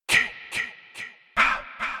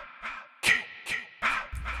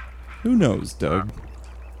Who knows, Doug?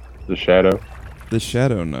 The Shadow. The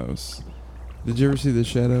Shadow knows. Did you ever see The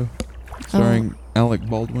Shadow? Starring Alec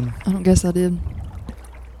Baldwin? I don't guess I did.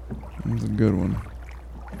 It was a good one.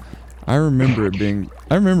 I remember it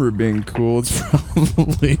being cool. It's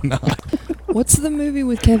probably not. What's the movie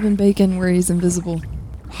with Kevin Bacon where he's invisible?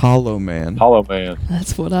 Hollow Man. Hollow Man.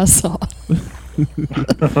 That's what I saw.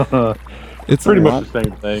 It's pretty much the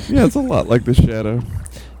same thing. Yeah, it's a lot like The Shadow.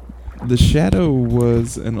 The Shadow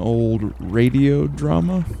was an old radio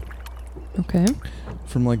drama Okay.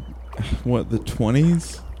 from like, what, the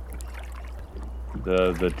 20s?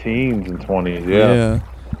 The teens and 20s, yeah.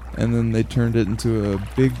 And then they turned it into a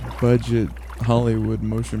big budget Hollywood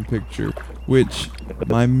motion picture, which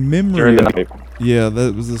my memory... Yeah,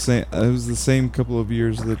 that was the same. It was the same couple of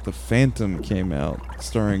years that The Phantom came out,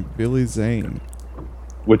 starring Billy Zane.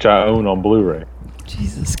 Which I own on Blu-ray.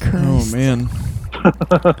 Jesus Christ. Oh, man.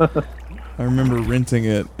 I remember renting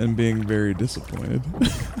it and being very disappointed.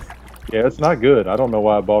 Yeah, it's not good. I don't know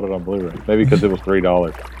why I bought it on Blu-ray. Maybe because it was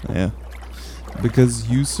 $3. Yeah. Because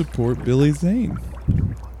you support Billy Zane.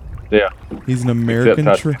 Yeah. He's an American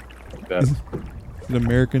he's an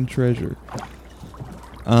American treasure.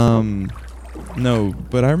 No,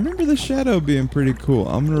 but I remember The Shadow being pretty cool.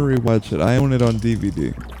 I'm gonna rewatch it. I own it on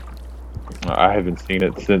DVD. I haven't seen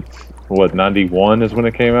it since, what, 91 is when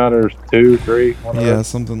it came out, or 2, 3? Yeah,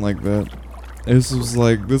 something like that. This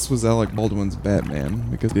was Alec Baldwin's Batman,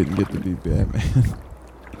 because he didn't get to be Batman.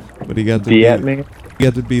 But he got to Batman? He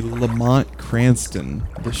got to be Lamont Cranston,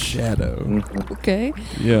 the Shadow. Mm-hmm. Okay.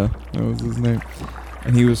 Yeah, that was his name.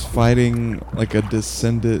 And he was fighting like a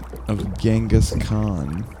descendant of Genghis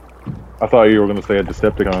Khan. I thought you were going to say a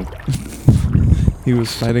Decepticon. He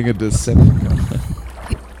was fighting a Decepticon.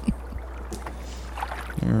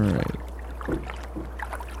 Alright.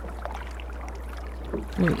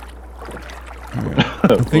 Wait. Alright.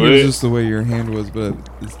 I think it was just the way your hand was, but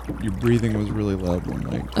your breathing was really loud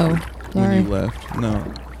when, Oh, when sorry. you left. No.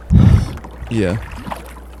 Yeah.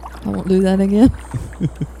 I won't do that again.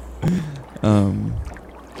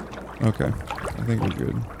 Okay. I think we're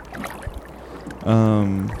good.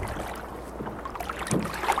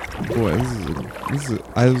 Boy, this is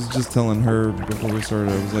I was just telling her before we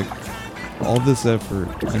started, I was like, all this effort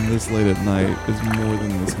and this late at night is more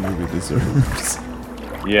than this movie deserves.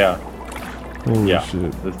 Yeah. Holy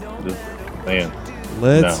shit. This man.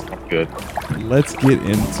 Let's No, I'm good. Let's get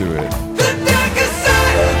into it.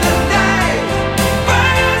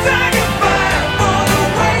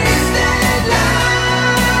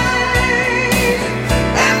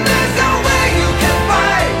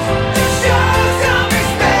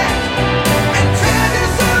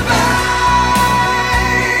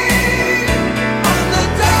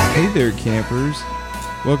 Hey there, campers.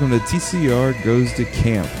 Welcome to TCR Goes to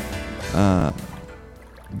Camp.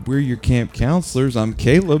 We're your camp counselors. I'm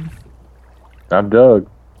Caleb. I'm Doug.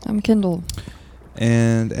 I'm Kendall.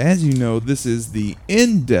 And as you know, this is the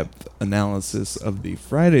in-depth analysis of the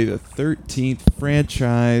Friday the 13th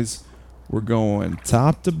franchise. We're going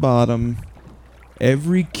top to bottom.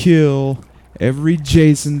 Every kill, every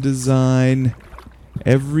Jason design,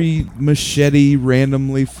 every machete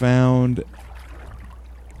randomly found,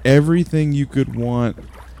 everything you could want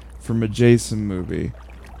from a Jason movie.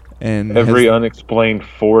 And every unexplained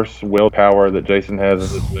force, willpower that Jason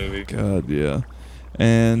has in this movie. God, yeah.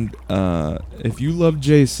 And if you love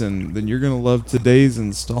Jason, then you're going to love today's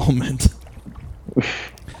installment.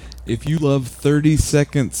 If you love 30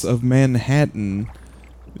 Seconds of Manhattan,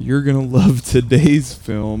 you're going to love today's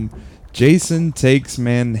film, Jason Takes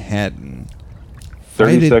Manhattan.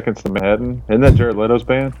 30 Seconds of Manhattan? Isn't that Jared Leto's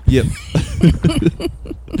band? Yep.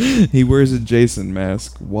 He wears a Jason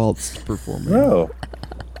mask whilst performing. Oh.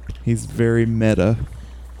 He's very meta.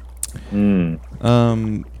 No,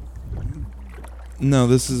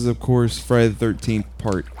 this is, of course, Friday the 13th,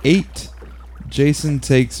 Part 8. Jason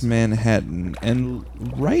Takes Manhattan. And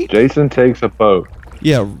Jason takes a boat.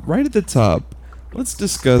 Yeah, right at the top, let's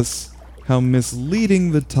discuss how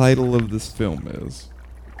misleading the title of this film is.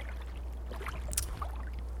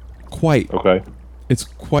 Quite. Okay. It's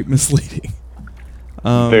quite misleading.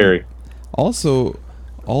 Very. Also,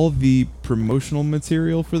 all the promotional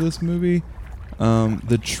material for this movie,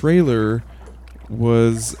 the trailer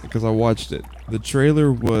was, because I watched it, the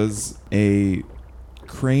trailer was a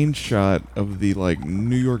crane shot of the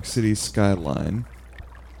New York City skyline.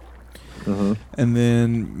 Mm-hmm. And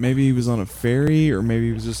then maybe he was on a ferry, or maybe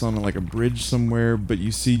he was just on a bridge somewhere, but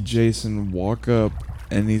you see Jason walk up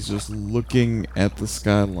and he's just looking at the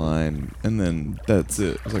skyline, and then that's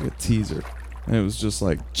it. It was like a teaser. And it was just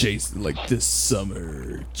Jason, this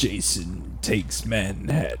summer, Jason takes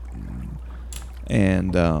Manhattan.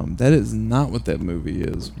 And that is not what that movie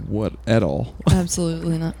is. What at all?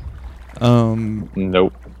 Absolutely not.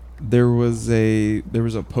 Nope. There was a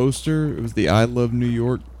poster. It was the I Love New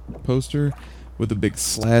York poster with a big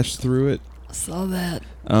slash through it. I saw that.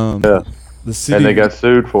 Yeah. The city, And they got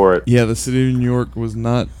sued for it. yeah, the city of New York was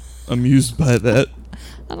not amused by that.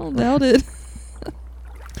 I don't doubt it.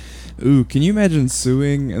 Ooh, can you imagine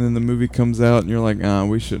suing and then the movie comes out and you're like,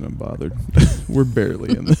 we shouldn't have bothered. We're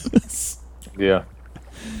barely in this. Yeah.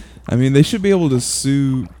 I mean, they should be able to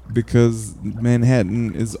sue because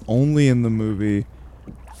Manhattan is only in the movie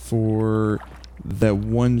for that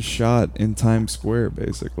one shot in Times Square,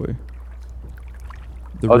 basically.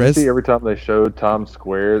 The Oh, did you rest, see every time they showed Times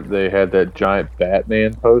Square, they had that giant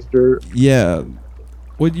Batman poster? yeah.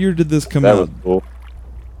 What year did this come That out? was cool.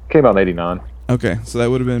 Came out in 89. Okay, so that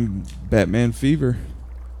would have been Batman Fever.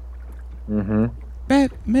 Mm-hmm.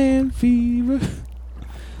 Batman Fever.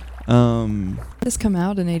 This come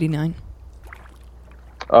out in '89.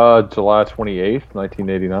 July 28th,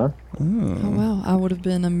 1989. Oh wow, I would have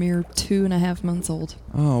been a mere 2.5 months old.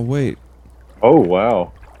 Oh, wait. Oh,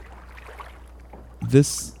 wow.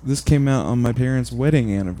 This came out on my parents'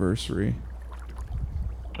 wedding anniversary.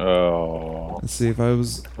 Oh. Let's see if it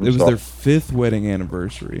was sorry. their 5th wedding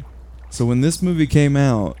anniversary. So when this movie came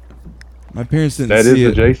out, my parents didn't That see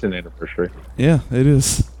is it. the Jason anniversary. Yeah, it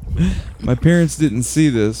is. My parents didn't see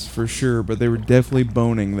this for sure, but they were definitely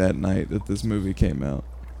boning that night that this movie came out.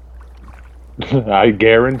 I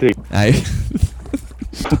guarantee. Isn't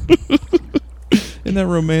that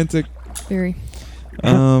romantic? Very.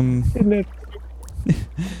 Isn't it?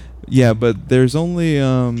 Yeah, but there's only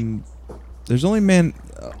only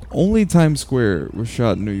Times Square was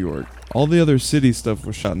shot in New York. All the other city stuff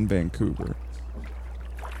was shot in Vancouver.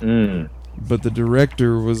 But the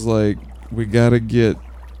director was like, we gotta get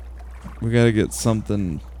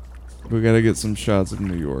something. We gotta get some shots of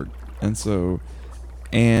New York, and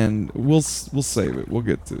we'll save it. We'll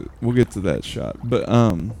get to that shot. But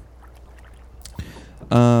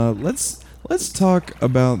let's talk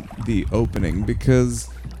about the opening because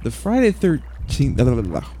the Friday the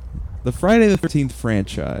 13th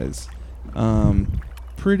franchise,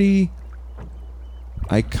 pretty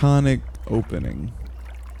iconic opening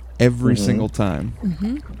every single time.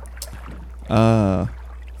 Mm-hmm.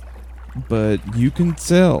 But you can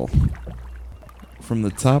tell from the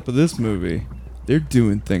top of this movie, they're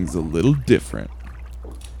doing things a little different.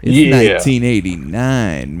 It's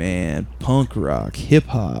 1989, man. Punk rock, hip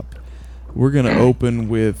hop. We're gonna open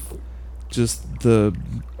with just the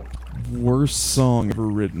worst song ever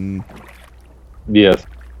written. Yes.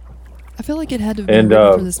 I feel like it had to have been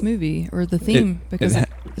written for this movie, or the theme, because it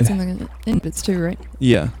it's in the inputs too, right?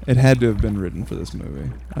 Yeah, it had to have been written for this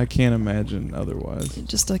movie. I can't imagine otherwise.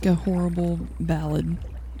 Just like a horrible ballad.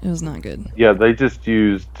 It was not good. Yeah, they just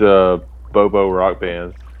used Bobo Rock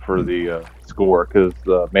Band for the score because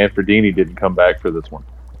Manfredini didn't come back for this one.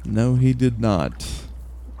 No, he did not.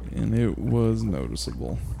 And it was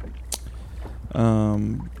noticeable.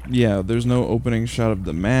 Yeah, there's no opening shot of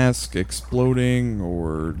the mask exploding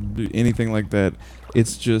or anything like that.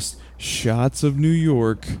 It's just shots of New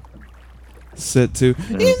York set to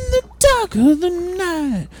in the dark of the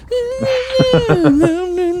night.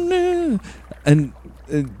 And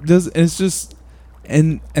it's just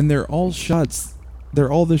and they're all shots.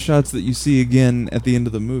 They're all the shots that you see again at the end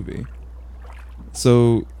of the movie.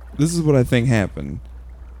 So this is what I think happened.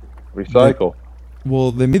 Recycle.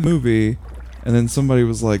 Well, they made the movie, and then somebody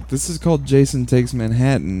was like, this is called Jason Takes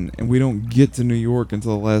Manhattan, and we don't get to New York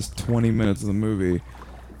until the last 20 minutes of the movie.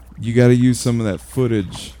 You got to use some of that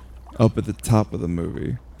footage up at the top of the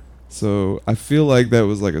movie. So I feel like that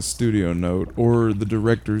was like a studio note or the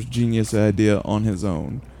director's genius idea on his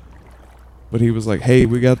own. But he was like, hey,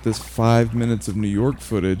 we got this 5 minutes of New York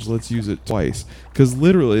footage. Let's use it twice. Because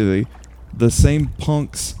literally, the same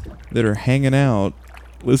punks that are hanging out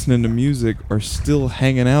listening to music are still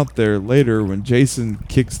hanging out there later when Jason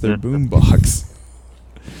kicks their boombox.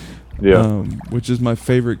 Yeah. Which is my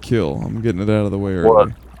favorite kill. I'm getting it out of the way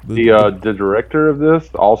Well, early. the director of this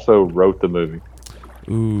also wrote the movie.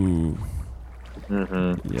 Ooh.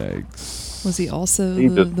 Mm-hmm. Yikes. Was he also He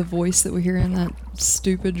the just- voice that we hear in that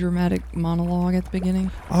stupid dramatic monologue at the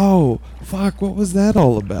beginning? Oh, fuck. What was that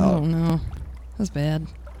all I about? don't know. That's bad.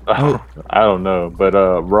 Oh. I don't know, but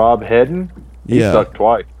Rob Hedden, he Yeah. sucked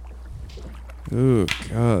twice. Oh,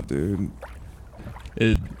 God, dude.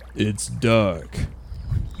 It's dark.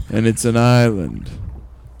 And it's an island.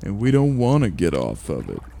 And we don't want to get off of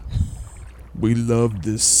it. We love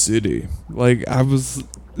this city. Like, this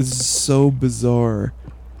is so bizarre.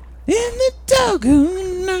 In the dark of the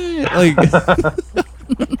night. Like,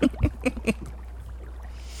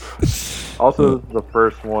 Also, this is the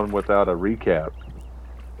first one without a recap.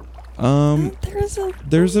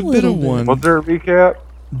 There's a bit of one. Was there a recap?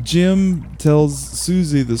 Jim tells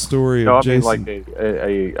Susie the story No, of I mean Jason. like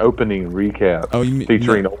a opening recap Oh, you mean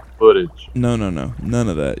featuring old footage. No, none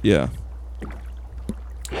of that. Yeah,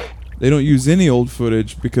 they don't use any old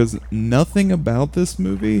footage because nothing about this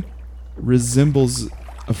movie resembles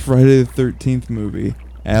a Friday the 13th movie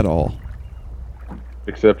at all.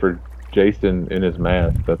 Except for Jason in his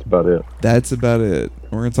mask. That's about it. That's about it.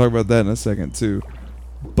 We're gonna talk about that in a second too.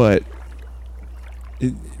 But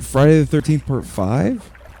Friday the 13th Part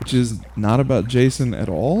 5, which is not about Jason at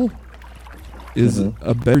all, is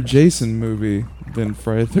a better Jason movie than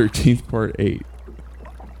Friday the 13th Part 8.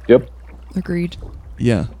 Yep. Agreed.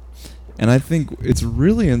 Yeah. And I think it's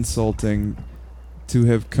really insulting to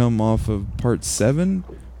have come off of Part 7,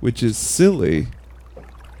 which is silly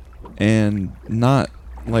and not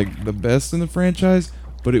like the best in the franchise,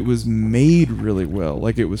 but it was made really well.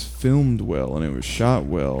 Like, it was filmed well and it was shot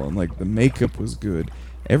well and like the makeup was good.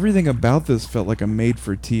 Everything about this felt like a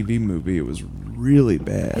made-for-TV movie. It was really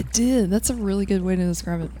bad. It did. That's a really good way to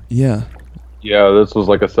describe it. Yeah. Yeah, this was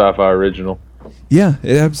like a sci-fi original. Yeah,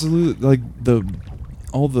 it absolutely, like,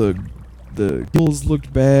 all the kills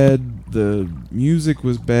looked bad, the music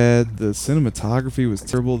was bad, the cinematography was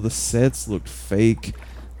terrible, the sets looked fake.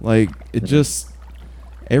 Like, it just,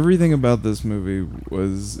 everything about this movie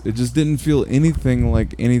it just didn't feel anything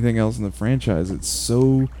like anything else in the franchise. It's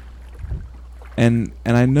so, and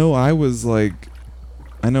I know I was like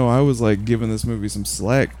giving this movie some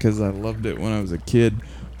slack because I loved it when I was a kid,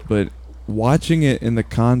 but watching it in the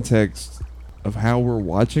context of how we're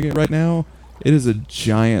watching it right now, it is a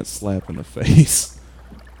giant slap in the face.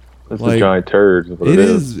 It's a giant turd. It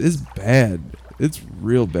is. It's bad. It's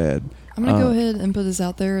real bad. I'm going to go ahead and put this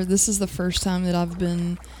out there. This is the first time that I've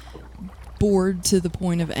been bored to the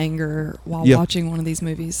point of anger while watching one of these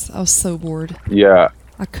movies. I was so bored. Yeah.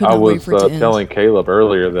 I couldn't wait for it to end. I was telling Caleb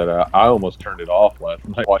earlier that I almost turned it off last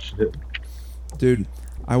night watching it. Dude,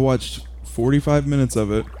 I watched 45 minutes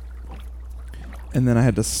of it, and then I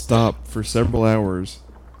had to stop for several hours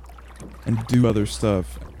and do other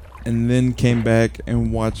stuff, and then came back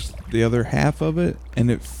and watched the other half of it,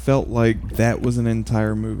 and it felt like that was an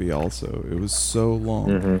entire movie also. It was so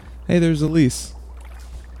long. Hey, there's Elise.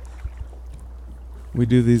 We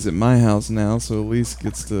do these at my house now, so Elise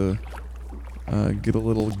gets to get a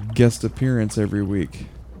little guest appearance every week.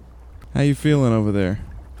 How you feeling over there?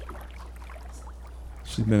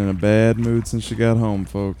 She's been in a bad mood since she got home,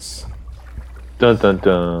 folks. Dun dun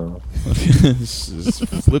dun. Just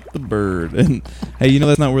flip the bird. And hey, you know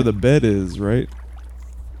that's not where the bed is, right?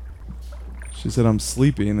 She said I'm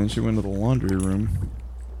sleepy, and then she went to the laundry room.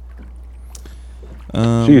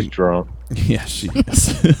 She's drunk. Yeah, she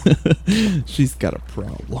is. She's got a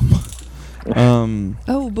problem.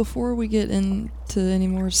 Before we get into any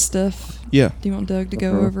more stuff, yeah. Do you want Doug to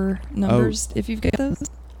go over numbers if you've got those?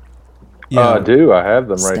 Yeah, I do. I have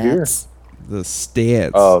them right here. The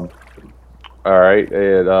stats. All right.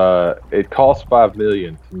 It cost $5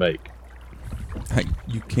 million to make.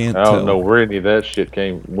 You can't. I don't know where any of that shit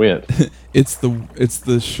went. It's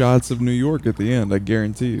the shots of New York at the end. I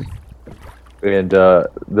guarantee you. And the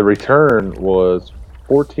return was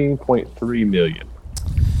 $14.3 million.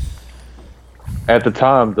 At the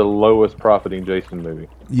time, the lowest profiting Jason movie.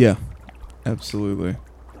 Yeah, absolutely,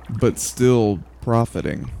 but still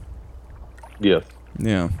profiting. Yes.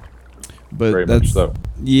 Yeah, but very that's much so.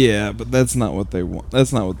 Yeah, but that's not what they want.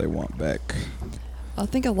 That's not what they want back. I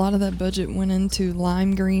think a lot of that budget went into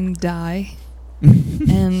lime green dye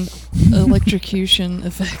and electrocution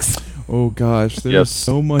effects. Oh gosh, there's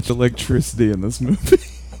so much electricity in this movie.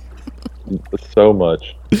 So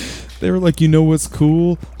much. They were like, you know what's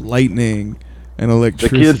cool? Lightning and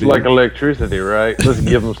electricity. The kids like electricity, right? Let's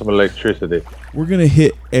give them some electricity. We're gonna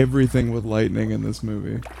hit everything with lightning in this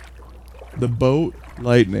movie. The boat,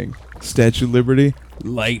 lightning. Statue of Liberty,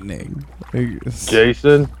 lightning.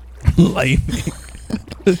 Jason, lightning.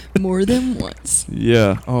 More than once.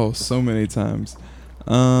 Yeah. Oh, so many times.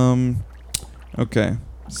 Okay.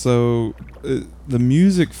 So the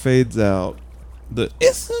music fades out.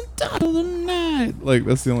 It's the top of the night. Like,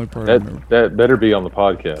 that's the only part I remember. That better be on the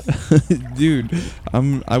podcast. Dude,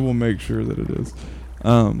 I will make sure that it is.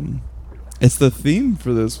 It's the theme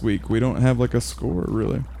for this week. We don't have like a score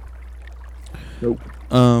really. Nope.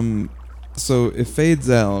 So it fades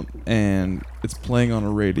out and it's playing on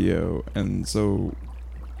a radio, and so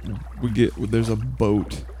there's a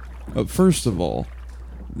boat. First of all,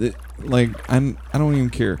 I don't even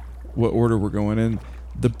care what order we're going in.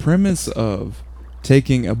 The premise of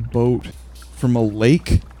taking a boat from a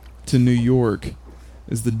lake to New York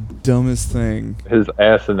is the dumbest thing. His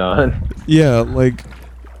asinine. Yeah, like,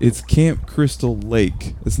 it's Camp Crystal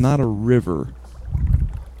Lake. It's not a river.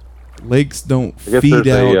 Lakes don't I guess feed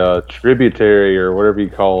there's out. a tributary or whatever you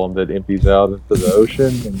call them that empties out into the ocean,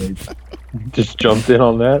 and they just jumped in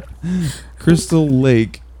on that. Crystal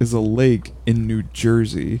Lake is a lake in New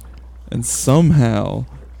Jersey, and somehow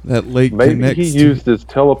that lake Maybe connects he to. used his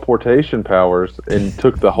teleportation powers and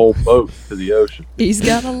took the whole boat to the ocean. He's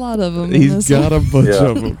got a lot of them. He's got a bunch Yeah.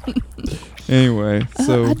 of them. Anyway,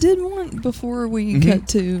 so I did want, before we cut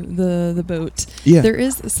to the boat, yeah, there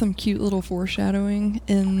is some cute little foreshadowing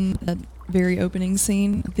in that very opening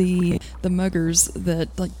scene. The muggers that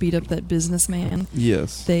like beat up that businessman,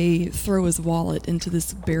 yes, they throw his wallet into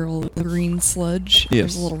this barrel of green sludge. Yes.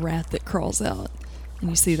 There's a little rat that crawls out, and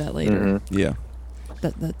you see that later. Mm-hmm. yeah,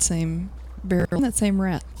 That same barrel, that same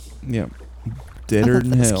rat. yeah, I deader thought than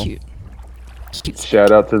that was hell. cute. Cute.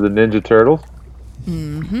 Shout out to the Ninja Turtles.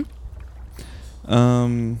 Mm-hmm.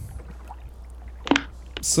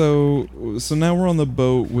 So now we're on the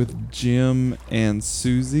boat with Jim and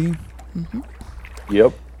Susie, Mm-hmm.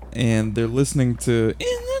 Yep. and they're listening to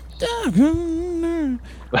 "In the Dark,"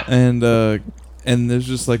 and there's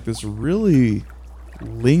just like this really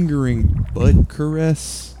lingering butt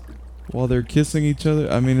caress while they're kissing each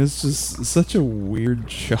other. I mean, it's just such a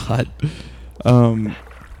weird shot. And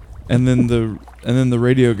then the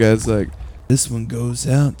radio guy's like, "This one goes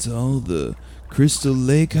out to all the Crystal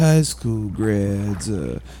Lake High School grads.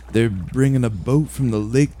 They're bringing a boat from the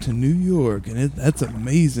lake to New York, and that's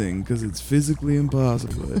amazing because it's physically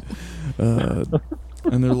impossible."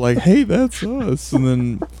 And they're like, "Hey, that's us."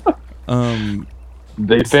 And then,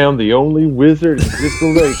 They found the only wizard in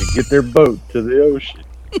Crystal Lake to get their boat to the ocean.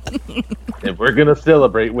 And we're going to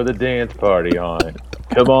celebrate with a dance party on it.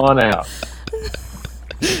 Come on out.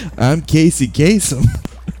 I'm Casey Kasem.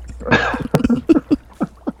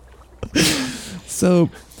 So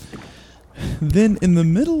then in the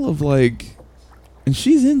middle of like, and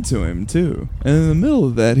she's into him too, and in the middle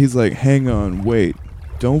of that he's like, "Hang on, wait,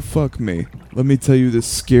 don't fuck me, let me tell you this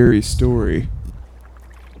scary story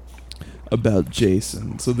about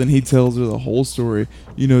Jason." So then he tells her the whole story.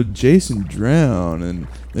 You know, Jason drowned, and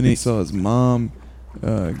then he saw his mom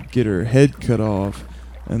get her head cut off,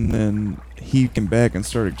 and then he came back and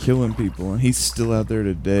started killing people, and he's still out there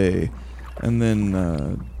today. And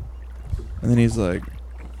then he's like,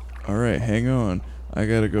 "All right, hang on, I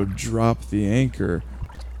gotta go drop the anchor."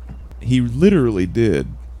 He literally did,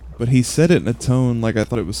 but he said it in a tone like I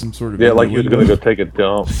thought it was some sort of Yeah, like he was going to innuendo. go take a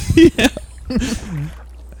dump. Yeah.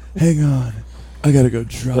 Hang on, I gotta go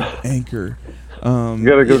drop anchor. You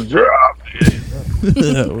got to go drop.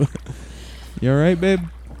 You all right, babe?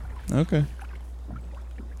 Okay.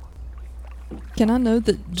 Can I note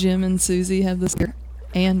that Jim and Susie have this hair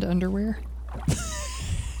and underwear?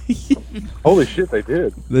 Holy shit, they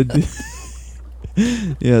did.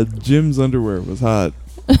 Yeah, Jim's underwear was hot.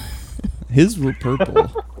 His were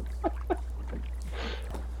purple,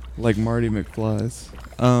 like Marty McFly's.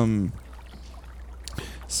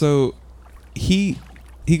 So he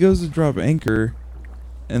goes to drop anchor,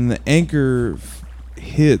 and the anchor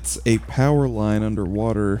hits a power line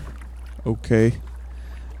underwater. Okay,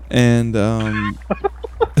 and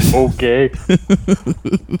Okay.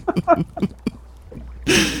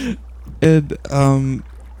 and The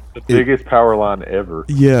biggest power line ever.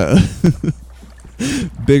 yeah,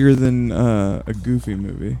 bigger than a Goofy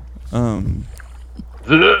movie.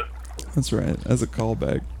 That's right. As a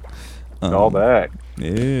callback. All back.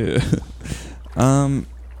 Yeah.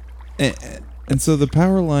 And so the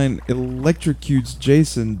power line electrocutes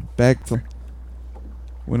Jason back to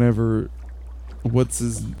whenever what's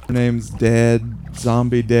his name's dad,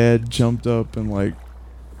 zombie dad, jumped up and like,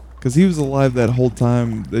 because he was alive that whole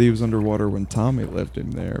time that he was underwater when Tommy left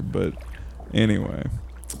him there. But anyway,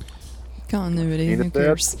 Continuity, Ain't who it bad?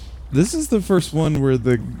 cares? this is the first one where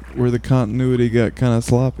the continuity got kind of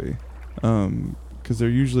sloppy. Because they're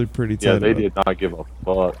usually pretty tight. Yeah, they up. did not give a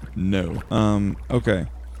fuck. No. Okay.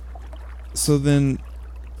 So then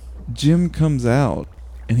Jim comes out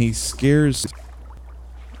and he scares,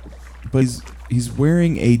 but he's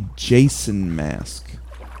wearing a Jason mask.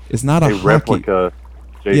 It's not a A hockey. replica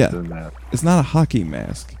Jason mask. It's not a hockey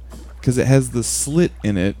mask because it has the slit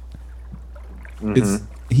in it. Mhm.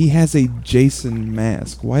 He has a Jason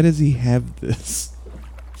mask. Why does he have this?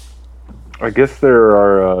 I guess there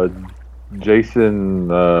are Jason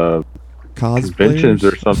conventions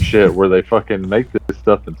or Cosplayers? some shit where they fucking make this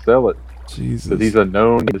stuff and sell it. Jesus. Because he's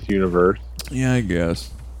unknown in this universe. Yeah, I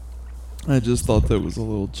guess. I just thought that was a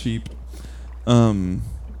little cheap.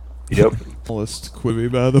 Yep. List Quibi,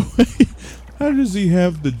 by the way. How does he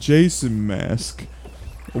have the Jason mask?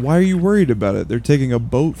 Why are you worried about it? They're taking a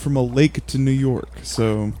boat from a lake to New York,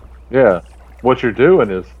 so... Yeah. What you're doing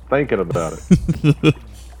is thinking about it.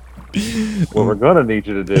 What we're gonna need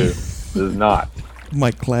you to do is not.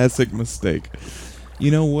 My classic mistake.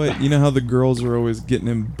 You know what? You know how the girls are always getting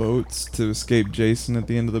in boats to escape Jason at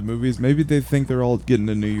the end of the movies? Maybe they think they're all getting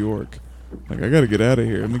to New York. Like, I gotta get out of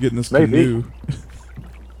here. I'm getting this Maybe. canoe.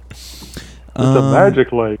 It's a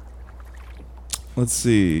magic lake. Let's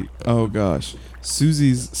see. Oh, gosh.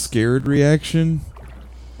 Susie's scared reaction.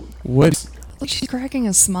 What? Look, she's cracking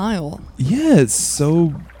a smile. Yeah, it's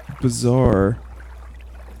so bizarre.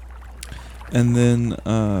 And then,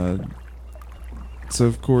 so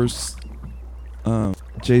of course,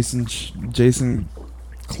 Jason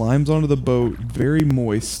climbs onto the boat, very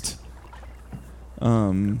moist.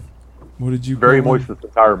 What did you Very call moist him? this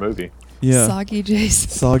entire movie. Yeah. Soggy Jason.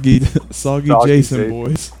 Soggy Jason, Jason.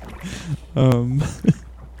 boys.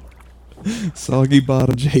 Soggy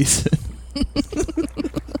Bottom Jason.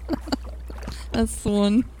 That's the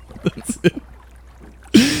one. That's it.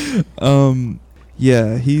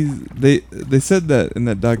 Yeah, they said that in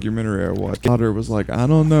that documentary I watched. Potter was like, I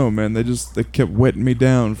don't know, man. They kept wetting me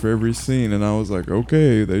down for every scene, and I was like,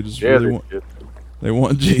 okay, they just really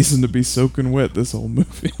want Jason to be soaking wet this whole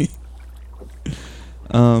movie.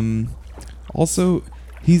 Also,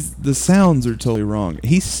 the sounds are totally wrong.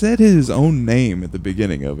 He said his own name at the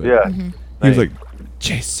beginning of it. Yeah. Mm-hmm. He was like,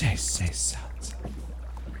 Jason.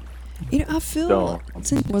 You know, I feel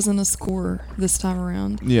since it wasn't a score this time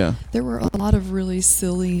around, Yeah. there were a lot of really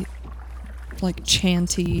silly, like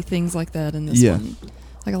chanty things like that in this Yeah. one.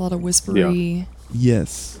 Like a lot of whispery.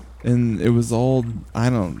 Yes. And it was all,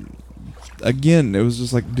 again, it was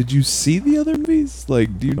just like, did you see the other movies?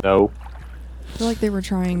 Like, do you... No. I feel like they were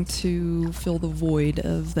trying to fill the void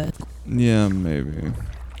of that. Yeah, maybe.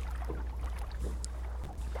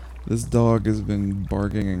 This dog has been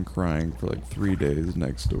barking and crying for like 3 days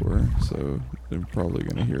next door, so they're probably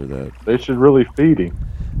going to hear that. They should really feed him.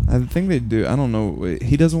 I think they do. I don't know.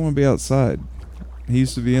 He doesn't want to be outside. He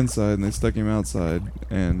used to be inside, and they stuck him outside,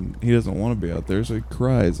 and he doesn't want to be out there, so he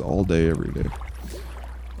cries all day, every day.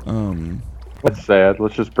 That's sad.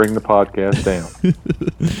 Let's just bring the podcast down.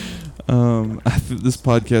 This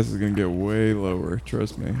podcast is going to get way lower,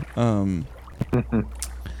 trust me.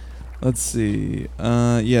 Let's see.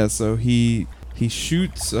 Yeah, so he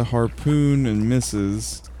shoots a harpoon and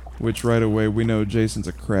misses, which right away we know Jason's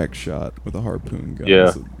a crack shot with a harpoon gun.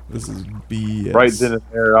 Yeah. This is BS. Right then and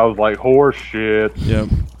there, I was like, horse shit. Yep.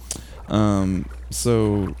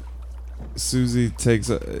 So Susie takes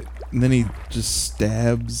and then he just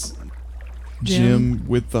stabs Jim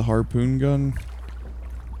with the harpoon gun.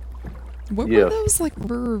 What Yeah. were those like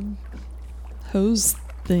rubber hose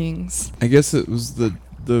things? I guess it was the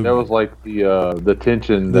That was like the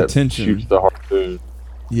tension that shoots the harpoon.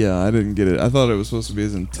 Yeah, I didn't get it. I thought it was supposed to be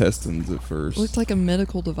his intestines at first. It looked like a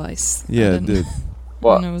medical device. Yeah, it did.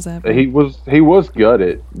 Well, I know what was happening. he was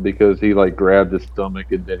gutted because he like grabbed his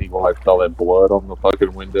stomach and then he wiped all that blood on the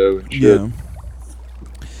fucking window and shit. Yeah.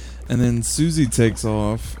 And then Susie takes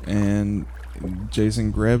off and Jason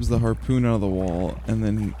grabs the harpoon out of the wall and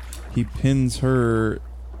then he pins her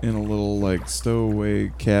in a little like stowaway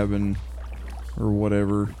cabin or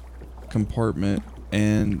whatever compartment,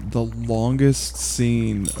 and the longest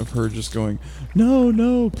scene of her just going,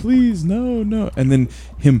 no, please, no, and then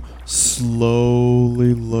him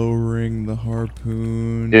slowly lowering the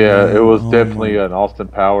harpoon. Yeah, it was Oh definitely my- an Austin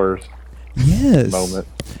Powers yes moment.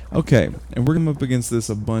 Okay, and we're up against this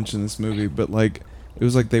a bunch in this movie, but like it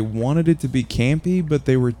was like they wanted it to be campy, but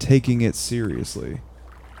they were taking it seriously.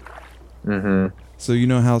 Mm-hmm. So you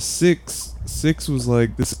know how six was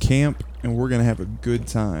like this camp and we're gonna have a good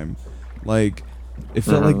time. Like it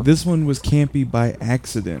felt like this one was campy by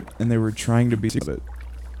accident and they were trying to be it.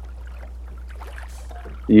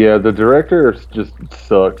 Yeah, the director just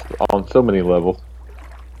sucks on so many levels.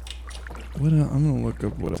 What I'm gonna look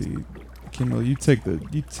up what else. Kendall, you take the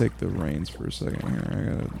reins for a second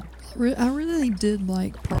here. I really did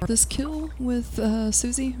like part of this kill with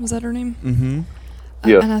Susie. Was that her name? Mm-hmm.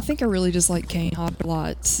 Yeah. And I think I really just like Kane Hodge a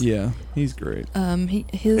lot. Yeah, he's great. His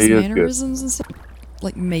He is mannerisms and stuff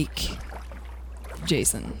like make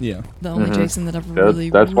Jason. Yeah. The only Mhm. Jason that I've really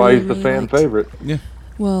That's why he's the really fan liked. favorite. Yeah.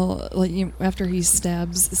 Well, like after he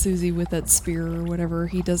stabs Susie with that spear or whatever,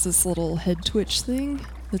 he does this little head twitch thing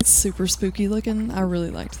that's super spooky looking. I really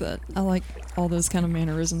liked that. I like all those kind of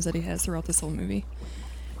mannerisms that he has throughout this whole movie.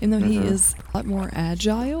 Even though he is a lot more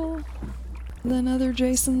agile than other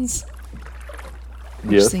Jasons,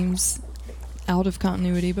 which Yes. seems out of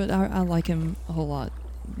continuity, but I like him a whole lot.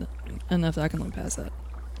 Enough that I can look past that.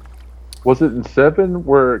 Was it in 7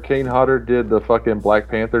 where Kane Hodder did the fucking Black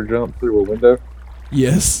Panther jump through a window?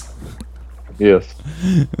 Yes. Yes.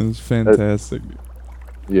 It was fantastic.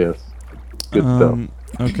 Yes. Good stuff.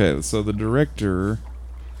 Okay, so the director,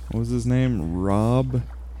 what was his name? Rob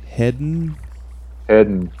Hedden?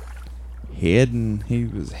 Heading. Hedden. He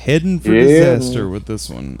was heading for Yeah. disaster with this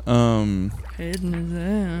one. Head in his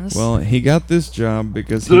ass. Well, he got this job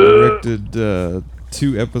because he directed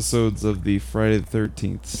 2 episodes of the Friday the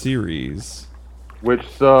 13th series. Which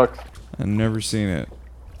sucks. I've never seen it.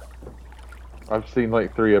 I've seen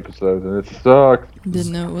like 3 episodes and it sucks.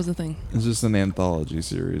 Didn't know it was a thing. It's just an anthology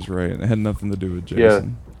series, right? It had nothing to do with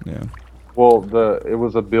Jason. Yeah. Well, it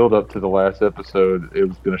was a build up to the last episode. It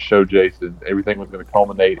was going to show Jason. Everything was going to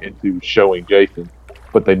culminate into showing Jason,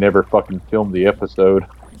 but they never fucking filmed the episode.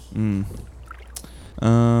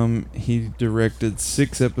 He directed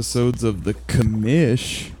 6 episodes of The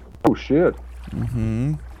Commish. Oh shit!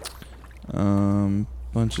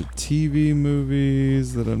 Bunch of TV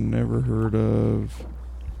movies that I've never heard of.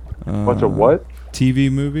 Bunch of what? TV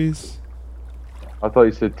movies? I thought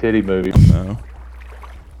you said titty movie. No.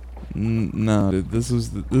 No, dude, this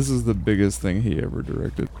is the biggest thing he ever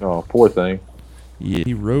directed. Oh, poor thing. Yeah,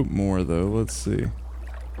 he wrote more though. Let's see.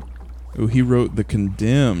 Oh, he wrote The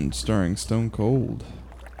Condemned, starring Stone Cold.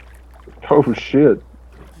 Oh shit!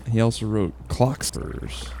 He also wrote Clock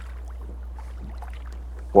Stoppers.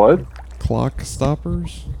 What? Clock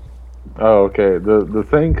Stoppers? Oh, okay. The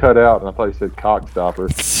thing cut out, and I thought you said cockstopper.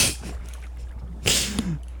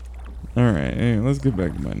 All right, anyway, let's get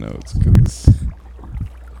back to my notes because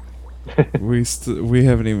we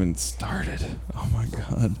haven't even started. Oh my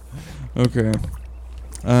god. Okay.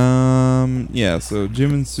 Yeah. So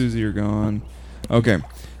Jim and Susie are gone. Okay.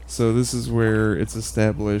 So this is where it's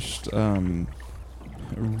established.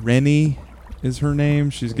 Rennie is her name.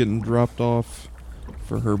 She's getting dropped off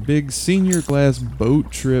for her big senior class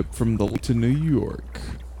boat trip from the to New York.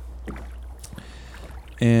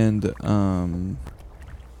 And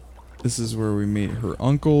this is where we meet her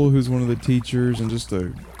uncle, who's one of the teachers, and just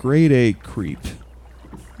a grade A creep.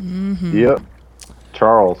 Yep.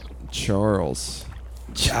 Charles. Charles.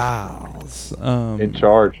 In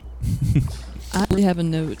charge. I actually have a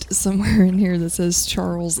note somewhere in here that says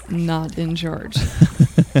Charles not in charge.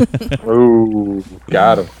 Ooh,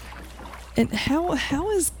 got him. And how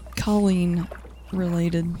is Colleen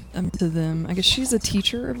related to them? I guess she's a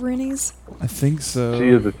teacher of Rennie's. I think so. She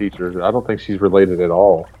is a teacher. I don't think she's related at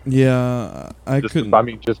all. Yeah, I Just, couldn't. I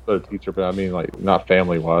mean, just a teacher, but I mean, like, not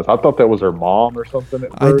family-wise. I thought that was her mom or something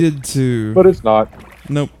at I first, did too. but it's not.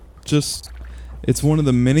 Nope. Just, it's one of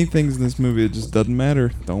the many things in this movie that just doesn't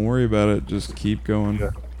matter. Don't worry about it. Just keep going.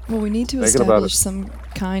 Yeah. Well, we need to Thinking about establish some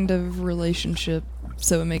kind of relationship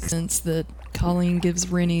so it makes sense that Colleen gives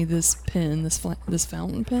Rennie this pen, this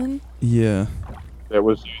fountain pen. Yeah. That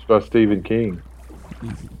was used by Stephen King.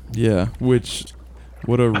 Yeah. Which,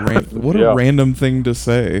 what a Yeah. random thing to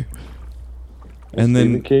say. And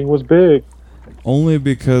Stephen then King was big. only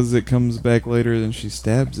because it comes back later, then she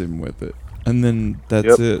stabs him with it, and then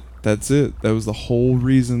that's it. That's it. That was the whole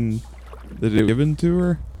reason that it was given to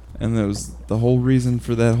her, and that was the whole reason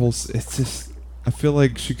for that whole. It's just, I feel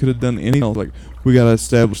like she could have done anything else. Like, we gotta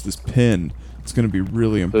establish this pen. It's gonna be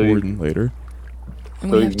really important later.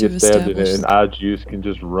 And So we he have can to get stabbed in it, establish, and eye juice can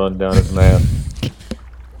just run down his mouth.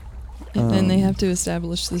 and then they have to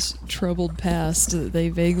establish this troubled past that they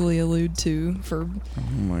vaguely allude to for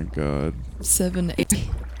Oh my god. 7, 8.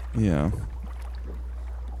 Yeah.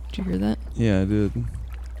 Did you hear that? Yeah, I did.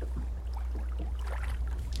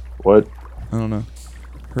 What? I don't know.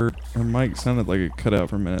 Her mic sounded like it cut out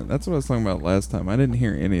for a minute. That's what I was talking about last time. I didn't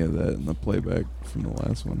hear any of that in the playback from the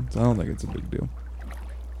last one, so I don't think it's a big deal.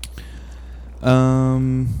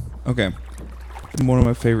 Okay. One of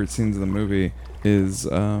my favorite scenes in the movie is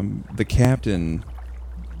the captain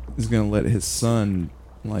is gonna let his son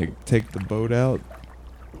like take the boat out.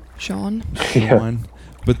 Sean? Sean.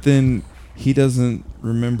 But then he doesn't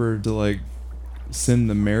remember to like send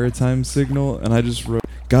the maritime signal, and I just wrote,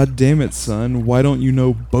 "God damn it, son! Why don't you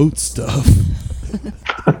know boat stuff?"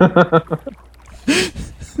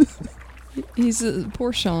 He's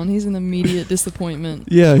poor Sean. He's in immediate disappointment.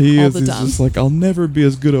 Yeah, he all is. the He's time. just like, I'll never be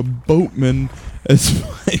as good a boatman as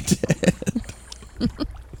my dad.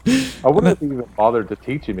 I wonder if he even bothered to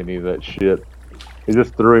teach him any of that shit. He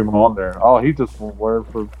just threw him on there. Oh, he just learned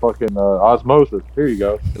for fucking osmosis. Here you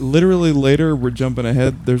go. Literally later, we're jumping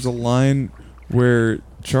ahead. There's a line where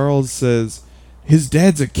Charles says, his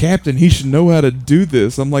dad's a captain. He should know how to do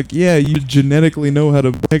this. I'm like, yeah, you genetically know how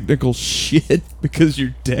to technical shit because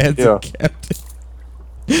your dad's a captain.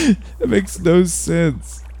 It makes no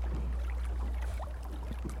sense.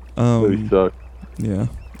 Movie sucked. Yeah.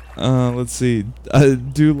 Let's see. I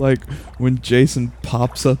do like when Jason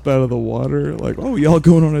pops up out of the water, like, oh, y'all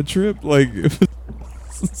going on a trip? Like, it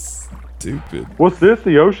was stupid. What's this?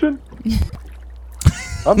 The ocean?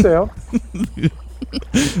 I'm down.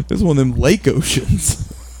 This is one of them lake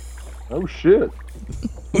oceans. Oh shit.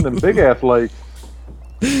 One of them big ass lakes.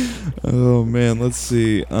 Oh man, let's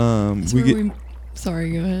see.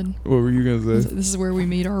 Sorry, go ahead. What were you gonna say? This is where we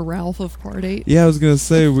meet our Ralph of Part 8. Yeah, I was gonna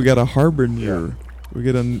say we got a harbinger. We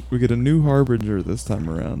get a new harbinger this time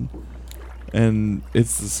around, and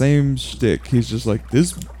it's the same shtick. He's just like,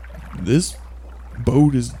 this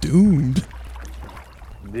boat is doomed.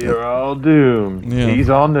 They're all doomed. Yeah. He's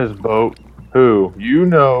on this boat. Who? You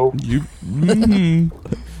know.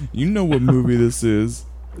 You know what movie this is.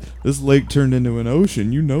 This lake turned into an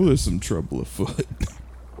ocean. You know there's some trouble afoot.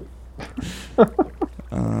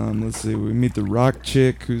 Let's see. We meet the rock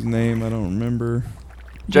chick whose name I don't remember.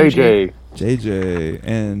 JJ. JJ.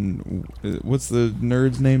 And what's the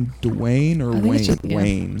nerd's name? Dwayne or I think it's Wayne? just- yeah.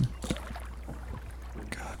 Wayne.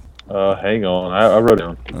 Hang on. I wrote it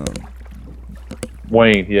down.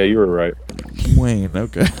 Wayne. Yeah, you were right. Wayne.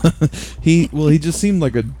 Okay. he just seemed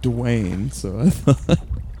like a Dwayne, so I thought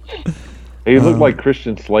He looked like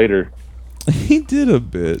Christian Slater. he did a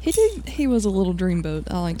bit. He was a little dreamboat.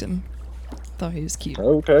 I liked him. Thought he was cute.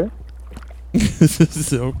 Okay.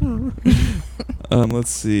 So, let's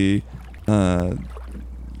see. So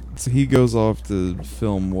he goes off to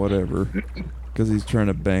film whatever because he's trying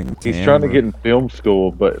to bang. He's trying to get in film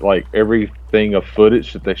school, but like everything of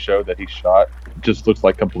footage that they show that he shot just looks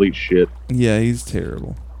like complete shit. Yeah, he's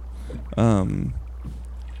terrible.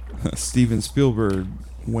 Steven Spielberg,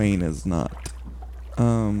 Wayne is not.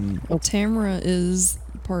 Well, Tamara is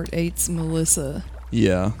Part 8's Melissa.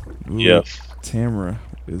 Yeah. Ooh, Yes. Tamara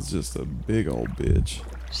is just a big old bitch.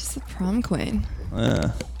 She's the prom queen.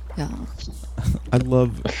 Yeah. Yeah.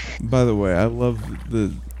 By the way, I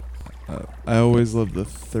always love the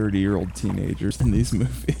 30-year-old teenagers in these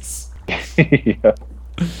movies. Yeah.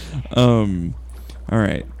 All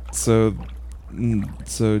right. So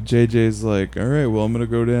JJ's like, all right, well, I'm going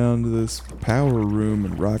to go down to this power room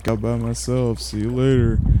and rock out by myself. See you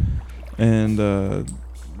later. And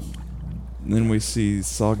then we see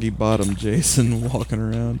Soggy Bottom Jason walking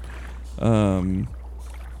around.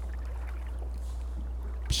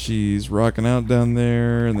 She's rocking out down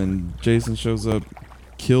there, and then Jason shows up,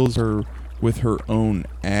 kills her with her own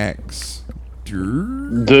axe.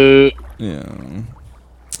 Yeah.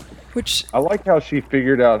 Which I like how she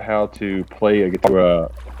figured out how to play a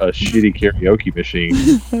shitty karaoke machine.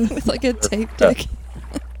 with like a tape deck.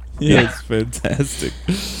 Yeah, it's fantastic.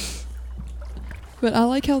 But I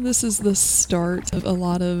like how this is the start of a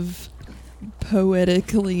lot of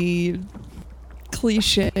poetically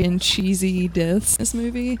cliche and cheesy deaths in this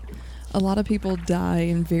movie. A lot of people die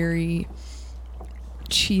in very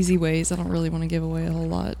cheesy ways. I don't really want to give away a whole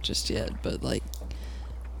lot just yet, but like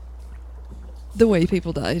the way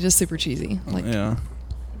people die is just super cheesy. Like Yeah.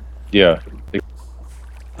 Yeah.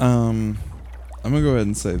 I'm gonna go ahead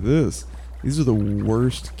and say this. These are the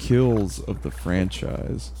worst kills of the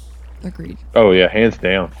franchise. agreed. Oh yeah, hands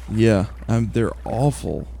down. Yeah, they're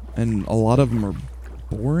awful, and a lot of them are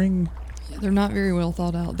boring. They're not very well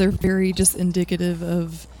thought out. They're very just indicative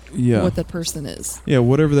of Yeah. what that person is. Yeah,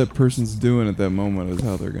 whatever that person's doing at that moment is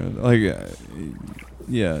how they're gonna like.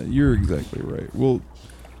 Yeah, you're exactly right. We'll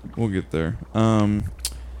get there.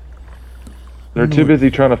 They're too busy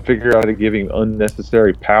trying to figure out how to give him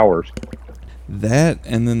unnecessary powers. That,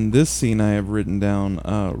 and then this scene I have written down.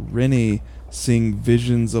 Rennie seeing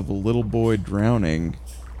visions of a little boy drowning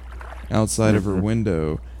outside of her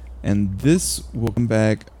window, and this will come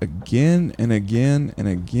back again and again and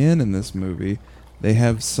again in this movie. They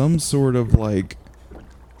have some sort of like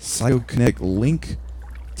psychokinetic link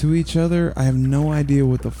to each other. I have no idea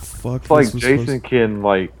what the fuck. It's like this was Jason can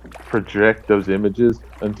like project those images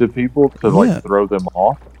into people to Yeah. like throw them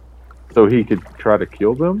off, so he could try to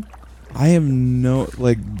kill them. I have no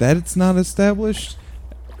like that. It's not established,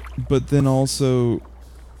 but then also,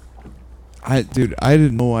 I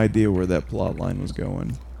had no idea where that plot line was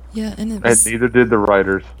going. Yeah, and it And was neither did the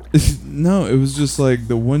writers. No, it was just like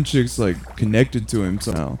the one chick's like connected to him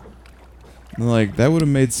somehow. And, like that would have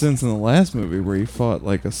made sense in the last movie where he fought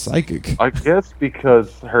like a psychic. I guess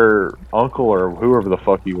because her uncle or whoever the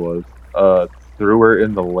fuck he was threw her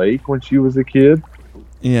in the lake when she was a kid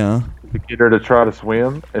Yeah. to get her to try to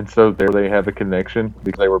swim, and so there they had the connection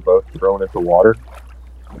because they were both thrown into water.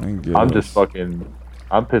 I guess.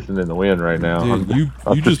 I'm pissing in the wind right now. Dude,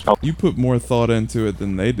 you put more thought into it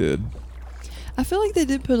than they did. I feel like they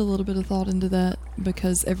did put a little bit of thought into that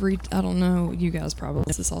because I don't know, you guys probably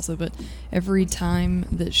know this also, but every time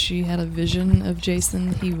that she had a vision of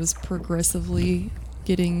Jason, he was progressively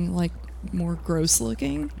getting, like, more gross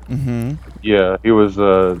looking. Mm-hmm. Yeah, he was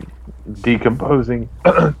decomposing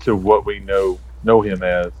to what we know him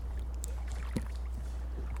as.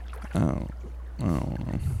 Oh. Oh.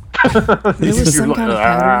 There was some kind of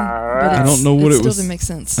pattern, but I don't know what it it still was. didn't make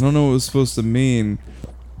sense. I don't know what it was supposed to mean.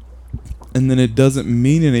 And then it doesn't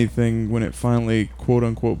mean anything when it finally, quote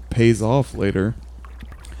unquote, pays off later.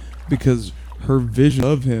 Because her vision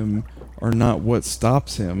of him are not what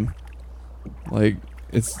stops him. Like,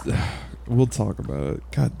 it's. We'll talk about it.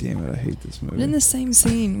 God damn it, I hate this movie. But in the same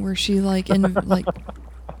scene where she, like,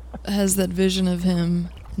 has that vision of him,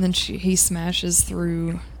 and then he smashes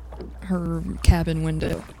through her cabin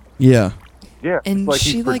window. Yeah. Yeah, And it's like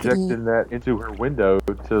she, he's like, projecting that into her window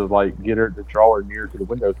to like get her to draw her near to the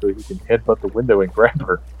window so he can headbutt the window and grab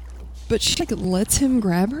her. But she, like, lets him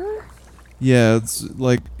grab her? Yeah, it's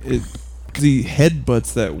like it because he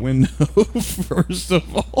headbutts that window first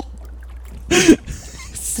of all.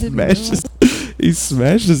 He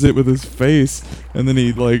smashes it with his face, and then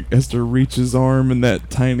he like has to reach his arm in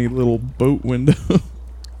that tiny little boat window.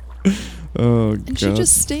 Oh god! And she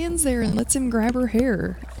just stands there and lets him grab her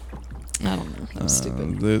hair. I don't know. That was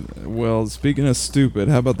stupid. Well, speaking of stupid,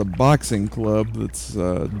 how about the boxing club that's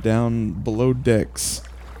down below decks?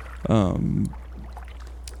 So,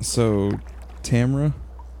 Tamra,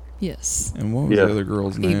 Yes. and what was Yeah. the other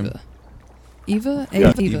girl's name? Eva?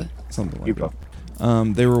 Yeah. Eva. Something like Eva.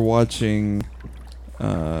 that. They were watching.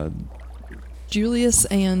 Julius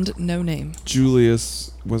and No Name.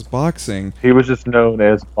 Julius was boxing. He was just known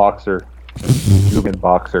as Boxer. Human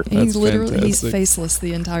Boxer. And he's That's fantastic. faceless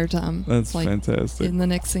the entire time. That's like, fantastic. In the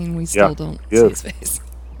next scene, we still don't see Yes. his face.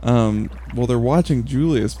 Well, they're watching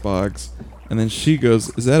Julius box, and then she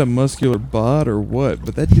goes, "Is that a muscular bod or what?"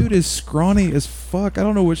 But that dude is scrawny as fuck. I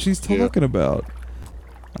don't know what she's talking about.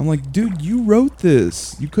 I'm like, dude, you wrote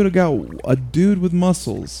this. You could have got a dude with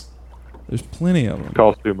muscles. There's plenty of them.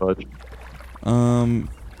 Costs too much.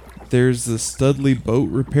 There's the Studley boat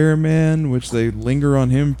repairman, which they linger on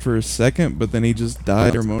him for a second, but then he just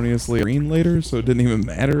died harmoniously green later, so it didn't even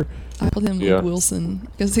matter. I called him Yeah. Luke Wilson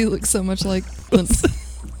because he looks so much like Clint.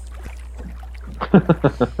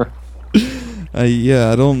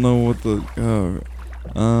 Yeah, I don't know what the.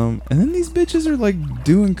 And then these bitches are like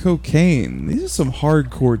doing cocaine. These are some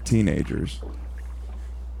hardcore teenagers.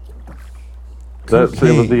 It was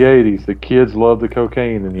Cocaine. the 80s. The kids loved the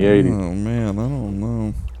cocaine in the 80s. Oh man, I don't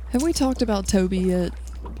know. Have we talked about Toby yet?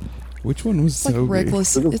 Which one was It's like Toby?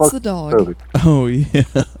 reckless. Who the It's fuck the is dog. Toby? Oh yeah.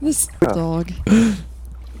 This dog.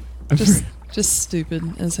 Just stupid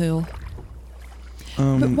as hell.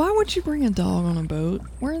 But why would you bring a dog on a boat?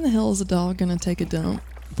 Where in the hell is a dog gonna take a dump?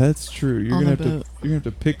 That's true. You're On gonna a have to. boat. You're gonna have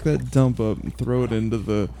to pick that dump up and throw it into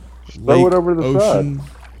the Throw lake, it over to the ocean.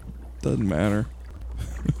 Doesn't matter.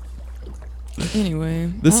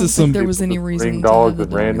 Anyway, This I don't is think some- there was any Bring reason to dogs have the in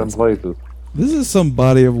dog random outside. places. This is some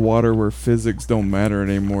body of water where physics don't matter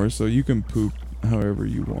anymore, so you can poop however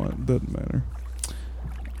you want. Doesn't matter.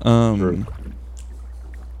 True.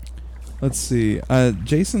 Let's see.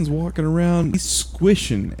 Jason's walking around. He's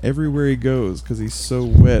squishing everywhere he goes because he's so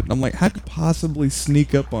wet. I'm like, how could possibly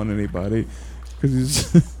sneak up on anybody?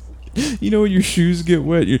 Because he's, you know, when your shoes get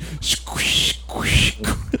wet, you squish, squish.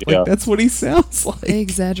 Like Yeah. that's what he sounds like. They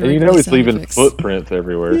exaggerate. And you know the he's sound leaving effects. footprints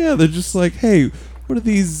everywhere. Yeah, they're just like, hey, what are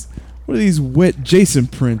these wet Jason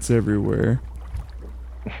prints everywhere?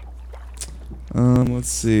 Let's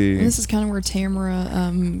see. And this is kind of where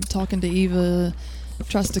Tamara, talking to Eva,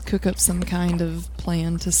 tries to cook up some kind of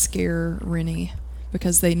plan to scare Rennie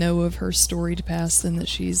because they know of her storied past and that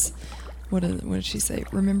she's, what did she say?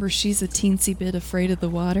 Remember, she's a teensy bit afraid of the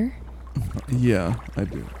water. Yeah, I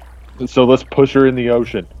do. So let's push her in the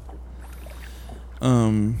ocean.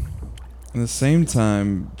 At the same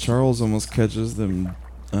time, Charles almost catches them.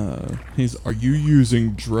 Are you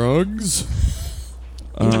using drugs?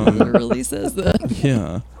 He literally says that.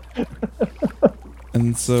 Yeah.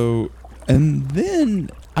 And then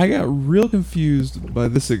I got real confused by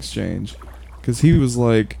this exchange, because he was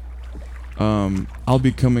like, I'll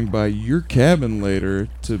be coming by your cabin later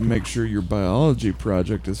to make sure your biology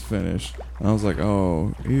project is finished. And I was like,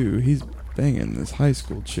 oh, ew, he's banging this high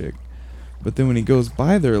school chick. But then when he goes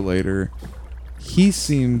by there later, he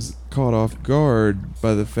seems caught off guard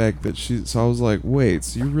by the fact that so I was like, wait,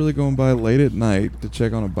 so you're really going by late at night to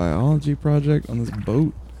check on a biology project on this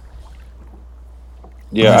boat?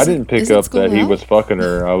 Yeah, I Is it- didn't pick is it up school that he out? was fucking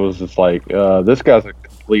her. I was just like, this guy's a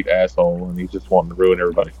complete asshole and he's just wanting to ruin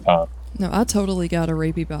everybody's time. No, I totally got a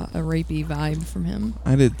rapey vibe from him.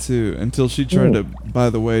 I did too. Until she tried to. By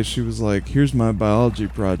the way, she was like, "Here's my biology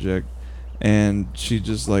project," and she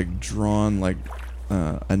just like drawn like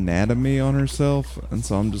anatomy on herself, and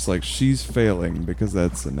so I'm just like, she's failing because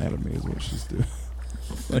that's anatomy is what she's doing.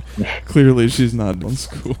 Like, clearly, she's not in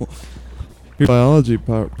school. Here's biology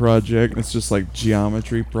project. It's just like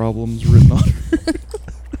geometry problems written on her.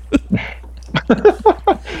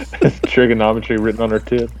 Trigonometry written on her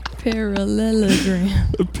tip. Parallelogram.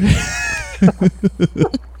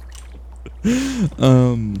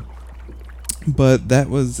 But that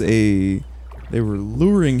was they were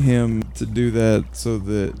luring him to do that so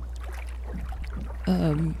that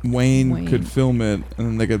Wayne could film it and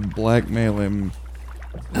then they could blackmail him.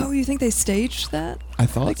 Oh, you think they staged that? I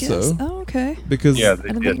thought so. Oh, okay. Because Yeah, I they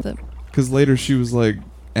didn't did. think that. Because later she was like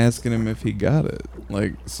asking him if he got it.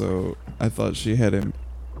 Like, so I thought she had him.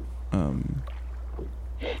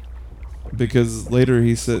 Because later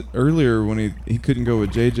he said, earlier when he couldn't go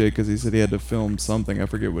with JJ because he said he had to film something. I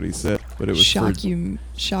forget what he said, but it was Shockumentary.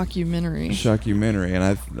 Shockumentary, and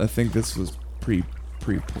I think this was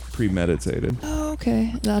premeditated. Oh,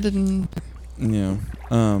 okay. I didn't. Yeah.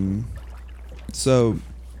 So.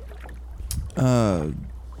 Oh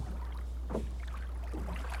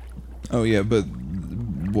yeah, but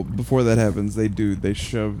before that happens, they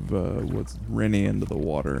shove what's Rennie into the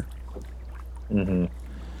water. Mm-hmm.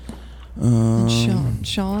 And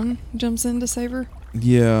Sean jumps in to save her,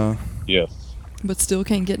 Yeah. Yes. but still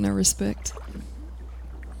can't get no respect.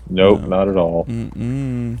 Nope, No. not at all.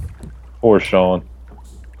 Mm-mm. Poor Sean.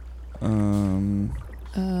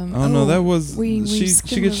 Oh no, that was we she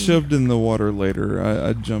skimmed gets over- shoved in the water later.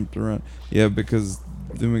 I jumped around. Yeah, because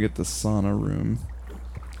then we get the sauna room.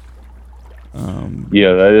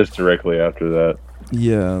 Yeah, that is directly after that.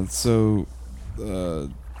 Yeah, so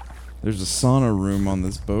there's a sauna room on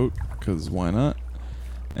this boat because why not?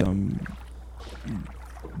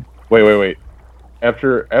 Wait.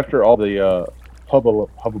 After all the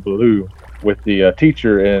hubbubaloo with the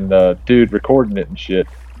teacher and dude recording it and shit,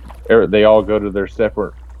 they all go to their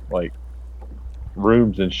separate like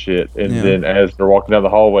rooms and shit. And Yeah. then as they're walking down the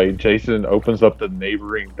hallway, Jason opens up the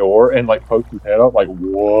neighboring door and like pokes his head out like,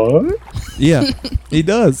 "What?" Yeah, he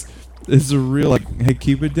does. It's a real like, hey,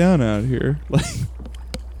 keep it down out here. Like,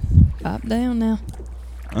 Pop down now.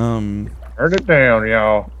 Turn it down,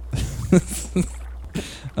 y'all.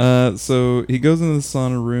 So he goes into the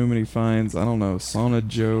sauna room and he finds, I don't know, Sauna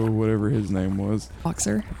Joe, whatever his name was.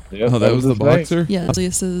 Boxer. Yes, Oh, that was the his name. boxer? Yeah,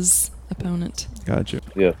 Julius's opponent. Gotcha.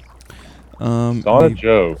 Yes. Sauna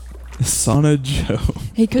Joe. Sauna Joe.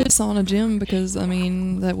 He could sauna Jim because, I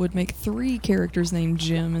mean, that would make 3 characters named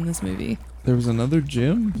Jim in this movie. There was another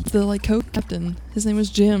Jim? The, like, co-captain. His name was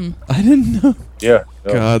Jim. I didn't know. Yeah.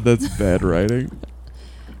 God, that's bad writing.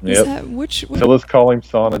 Is Yep. that which? So let's call him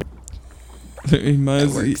Sonic. He might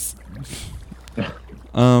That as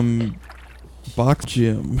works. Box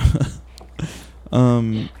Jim.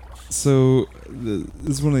 So this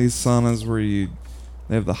is one of these saunas where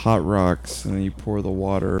they have the hot rocks and then you pour the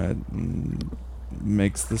water and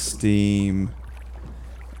makes the steam.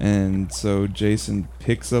 And so Jason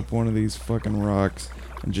picks up one of these fucking rocks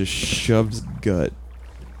and just shoves gut.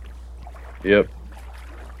 Yep.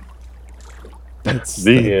 That's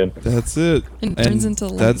The end. That's it. And it turns into,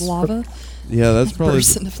 like, lava. Yeah, that's probably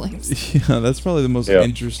Bursts into flames. yeah, that's probably the most Yeah.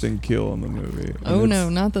 interesting kill in the movie. And Oh, it's- no,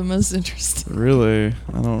 not the most interesting. Really?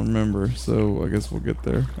 I don't remember, so I guess we'll get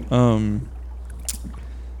there.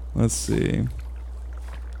 Let's see.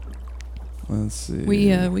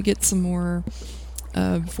 We get some more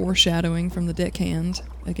foreshadowing from the deckhand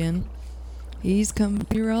again. He's come.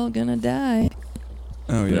 You're all gonna die.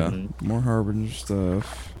 Oh yeah, Mhm. more Harbinger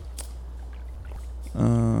stuff.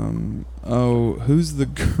 Oh, who's the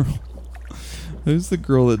girl? Who's the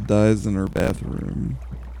girl that dies in her bathroom?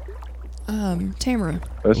 Tamara.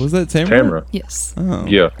 That's Was that Tamara? Yes. Oh.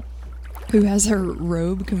 Yeah. Who has her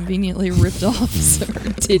robe conveniently ripped off so her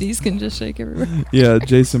titties can just shake everywhere. Yeah,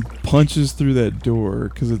 Jason punches through that door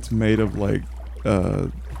because it's made of like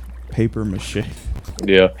paper mache.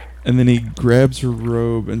 Yeah. And then he grabs her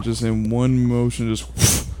robe and just in one motion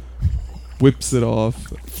just whips it off.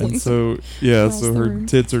 And Flings so, yeah, across so the her room.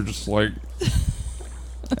 tits are just like...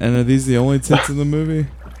 And are these the only tits in the movie?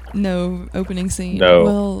 No opening scene. No.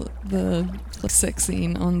 Well, the sex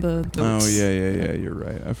scene on the boats. Oh, yeah, you're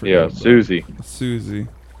right. I forgot. Yeah. about Susie.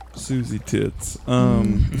 Susie tits.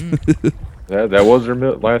 Mhm. That was her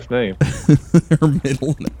last name. Her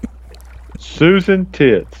middle name. Susan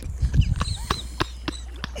Tits.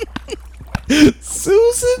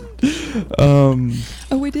 Susan? Oh,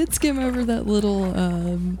 we did skim over that little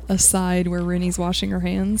aside where Rennie's washing her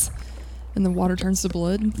hands. and the water turns to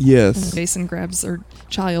blood. And Yes. Jason grabs her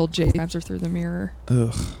child. Jay grabs her through the mirror.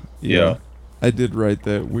 Ugh. Yeah. I did write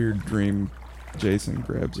that weird dream. Jason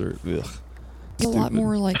grabs her. Ugh. There's a lot Stupid.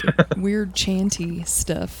 more like weird chanty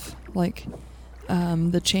stuff. Like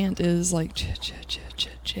the chant is like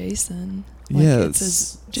Jason. Like, Yes. it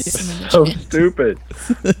says Jason in the So chant. stupid.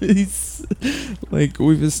 He's like,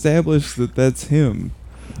 we've established that that's him.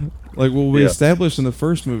 Like, well, we Yeah. established in the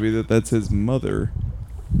first movie that that's his mother,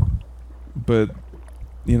 but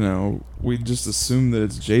you know, we just assume that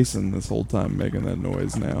it's Jason this whole time making that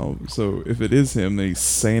noise now. So if it is him, then he's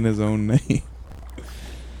saying his own name.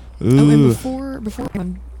 Oh, and Ugh. before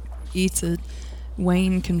he eats it,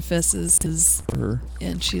 Wayne confesses his, Her.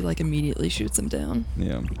 and she like immediately shoots him down.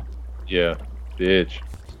 Yeah. Yeah, bitch.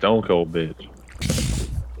 Stone cold bitch.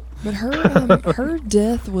 But her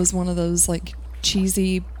death was one of those like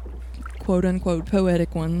cheesy, quote unquote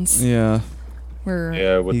poetic ones Yeah. where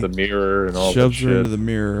Yeah, with He the mirror and all that Shoves her shit. into the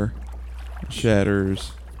mirror,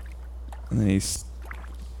 shatters, and then he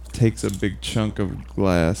takes a big chunk of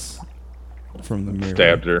glass from the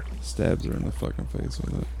mirror. Stabs her in the fucking face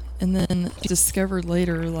with it. and then discovered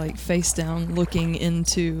later like face down looking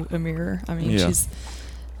into a mirror. I mean, Yeah. she's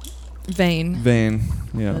vain. Vain.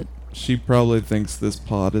 Yeah. But- She probably thinks this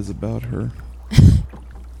pod is about her.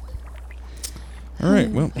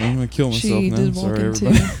 Alright, well, I'm gonna kill myself She now. did walk Sorry, into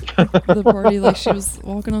everybody. the party like she was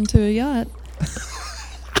walking onto a yacht.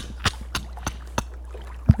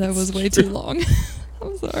 That was way too long.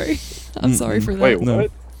 I'm sorry. I'm sorry for that. Wait, No.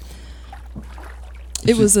 what?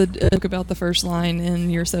 It was a joke about the first line in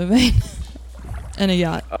You're So Vain. And a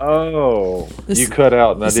yacht. Oh, This- you cut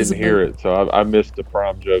out and I this is didn't a hear boat. it, so I missed the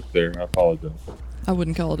prime joke there. I apologize. I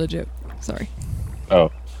wouldn't call it a joke. Sorry.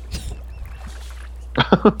 Oh,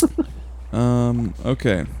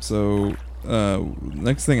 Okay, so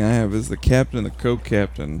next thing I have is the captain and the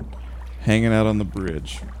co-captain hanging out on the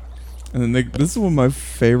bridge. And then this is one of my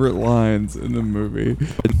favorite lines in the movie.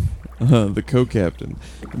 The co-captain.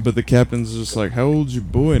 But the captain's just like, how old's your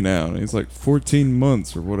boy now? And he's like, 14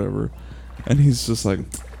 months or whatever. And he's just like,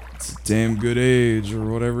 it's a damn good age or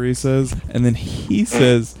whatever he says. And then he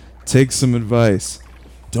says, take some advice.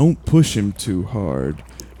 Don't push him too hard.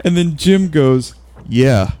 And then Jim goes,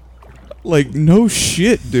 yeah. Like, no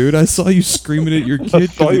shit, dude. I saw you screaming at your kid. I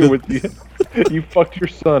saw 'cause he you doesn't- with you. You fucked your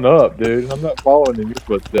son up, dude. I'm not following in your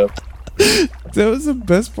footsteps. That was the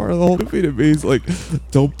best part of the whole movie to me. He's like,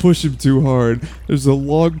 don't push him too hard. There's a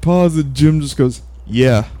long pause and Jim just goes,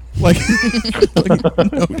 yeah. Like,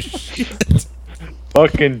 like no shit.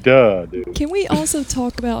 Fucking duh, dude. Can we also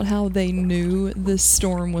talk about how they knew this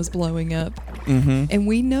storm was blowing up? Mm-hmm. And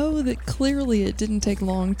we know that clearly it didn't take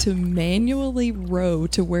long to manually row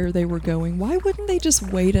to where they were going. Why wouldn't they just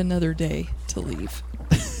wait another day to leave?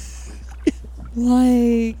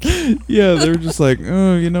 Like, Yeah, they were just like,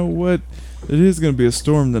 oh, you know what? It is going to be a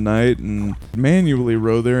storm tonight, and manually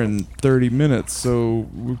row there in 30 minutes. So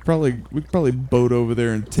we could probably boat over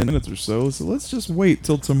there in 10 minutes or so. So let's just wait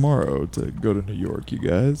till tomorrow to go to New York, you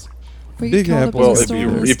guys. we Big get caught up Apple. in Well, the if storm, you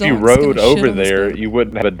this if you dog's rode gonna shit over on this there, boat. you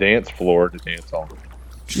wouldn't have a dance floor to dance on.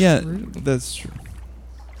 Yeah, True. that's true.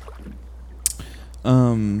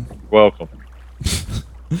 Welcome.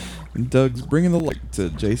 Doug's bringing the light to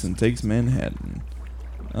Jason Takes Manhattan.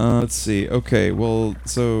 Let's see. Okay, well,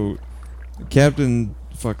 so the captain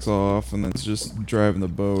fucks off and then it's just driving the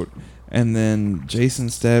boat. And then Jason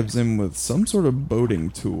stabs him with some sort of boating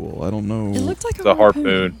tool. I don't know. It looked like It's a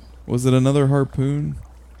harpoon. Was it another harpoon?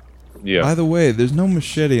 Yeah. By the way, there's no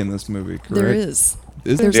machete in this movie, correct? There is.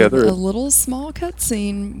 Is There's Yeah, a, there a is. little small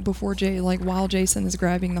cutscene before while Jason is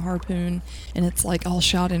grabbing the harpoon, and it's like all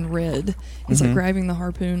shot in red. He's Mhm. like grabbing the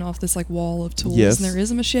harpoon off this like wall of tools, Yes. and there is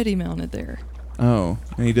a machete mounted there. Oh,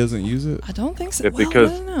 and he doesn't use it? I don't think so. Yeah, Well,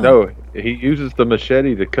 because I don't know. he uses the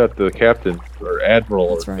machete to cut the captain or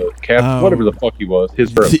admiral That's or right. the captain, Oh. whatever the fuck he was. His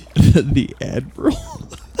throat. The Admiral?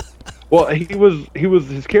 Well, he was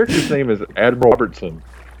his character's name is Admiral Robertson.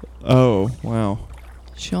 Oh, wow.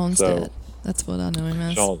 Sean So- Stead. That's what I know him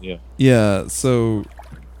as. Sean, yeah. Yeah, so,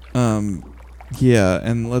 yeah,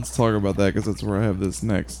 and let's talk about that because that's where I have this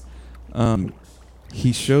next.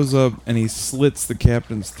 He shows up and he slits the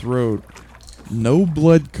captain's throat. No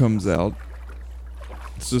blood comes out.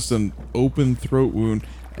 It's just an open throat wound.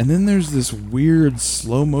 And then there's this weird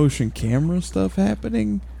slow motion camera stuff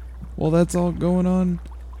happening while that's all going on.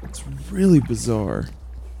 It's really bizarre.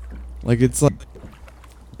 Like, it's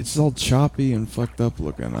all choppy and fucked up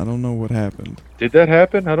looking. I don't know what happened. Did that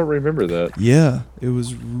happen? I don't remember that. Yeah, it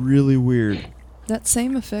was really weird. That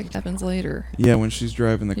same effect happens later. Yeah, when she's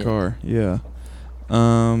driving the Yeah. car. Yeah.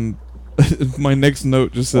 My next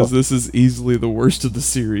note just says this is easily the worst of the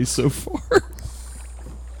series so far.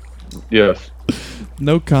 Yes.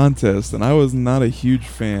 No contest, and I was not a huge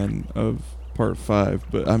fan of part 5,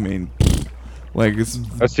 but I mean, like it's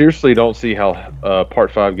I seriously don't see how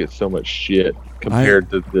part 5 gets so much shit compared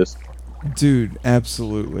to this. dude,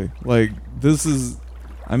 absolutely. Like this is,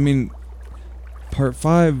 I mean, part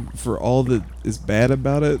 5 for all that is bad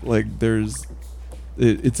about it, like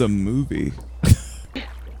it's a movie.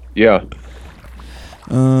 Yeah.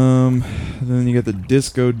 Then you got the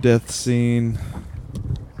disco death scene.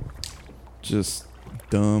 Just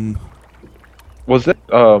dumb. Was that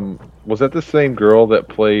the same girl that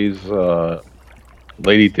plays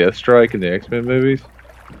Lady Deathstrike in the X-Men movies?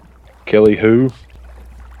 Kelly who?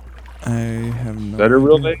 I have no Is that her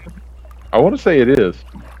real idea. name? I want to say it is.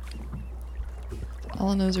 All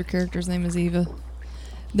I know is her character's name is Eva.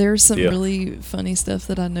 There's some really funny stuff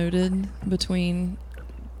that I noted between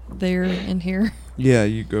there and here. Yeah,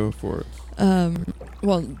 you go for it.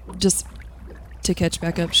 Well, just to catch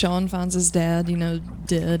back up, Sean finds his dad,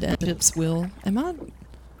 dead at Chip's will. Am I,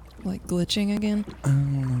 like, glitching again? I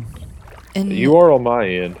don't know. And You are on my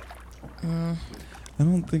end. I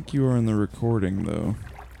don't think you are in the recording, though.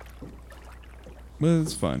 But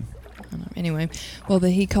it's fine. Anyway, well,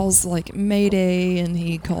 he calls, like, Mayday, and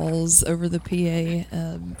he calls over the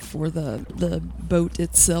PA for the boat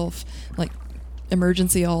itself, like,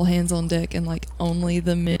 emergency all hands on deck, and, like, only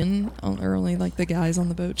the men, or only, like, the guys on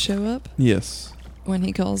the boat show up. Yes. When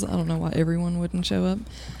he calls, I don't know why everyone wouldn't show up.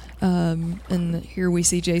 And here we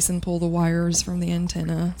see Jason pull the wires from the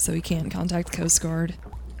antenna so he can't contact Coast Guard.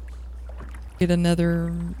 Get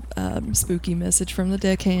another spooky message from the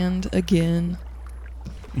deckhand again.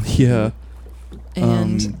 Yeah.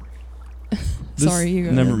 And sorry, you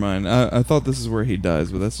go Never ahead. mind. I thought this is where he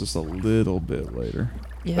dies, but that's just a little bit later.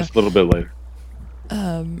 Yeah. That's a little bit later.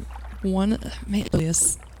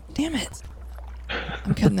 Julius. Damn it.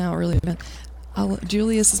 I'm cutting out really bad.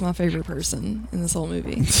 Julius is my favorite person in this whole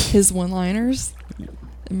movie. His one-liners.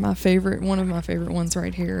 One of my favorite ones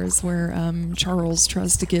right here is where Charles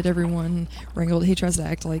tries to get everyone wrangled. He tries to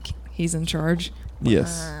act like he's in charge.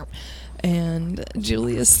 Yes. And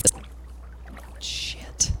Julius...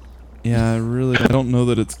 Shit. Yeah, I don't know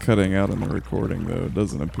that it's cutting out in the recording, though. It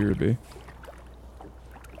doesn't appear to be.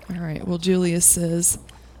 Alright, well, Julius says,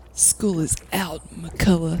 "School is out,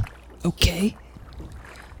 McCullough. Okay?"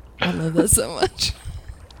 I love that so much.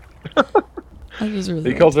 I just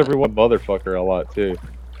really He calls like that. everyone motherfucker a lot too.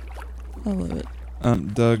 I love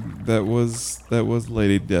it. Doug, that was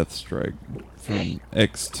Lady Deathstrike from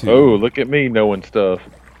X2. Oh, look at me knowing stuff.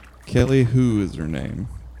 Kelly who is her name?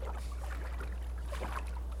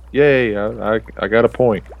 Yay! I got a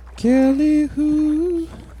point. Kelly who?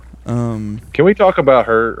 Can we talk about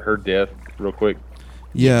her death real quick?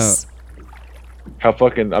 Yeah. Yes. How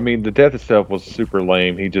fucking... I mean, the death itself was super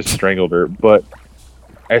lame. He just strangled her. But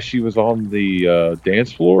as she was on the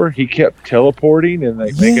dance floor, he kept teleporting and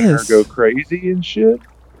like making her Yes. go crazy and shit.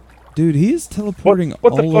 Dude, he is teleporting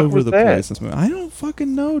What the all fuck over was the that? place. In this movie. I don't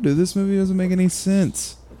fucking know, dude. This movie doesn't make any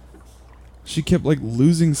sense. She kept like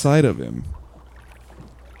losing sight of him.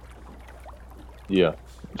 Yeah.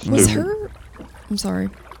 Was Stupid. her... I'm sorry.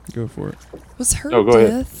 Go for it. Was her No, go ahead.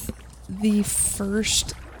 death the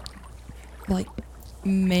first, like,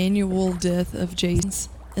 manual death of Jason's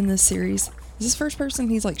in this series? Is this first person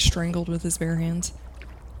he's, like, strangled with his bare hands?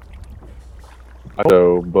 I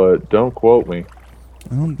know, but don't quote me.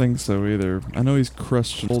 I don't think so either. I know he's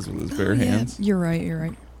crushed holes with his bare Oh, yeah, hands. You're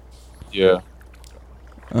right. Yeah.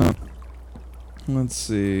 Let's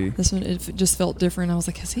see. This one, it just felt different. I was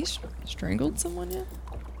like, has he strangled someone yet?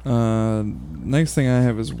 Next thing I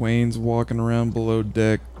have is Wayne's walking around below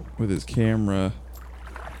deck with his camera,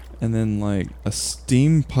 and then like a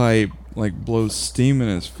steam pipe like blows steam in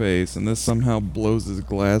his face, and this somehow blows his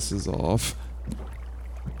glasses off.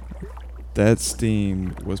 That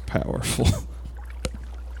steam was powerful.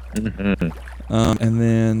 Mhm. And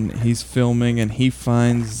then he's filming, and he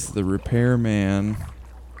finds the repairman,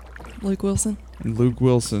 Luke Wilson? Luke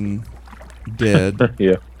Wilson, dead.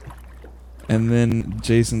 Yeah. And then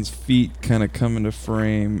Jason's feet kind of come into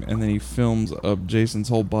frame, and then he films up Jason's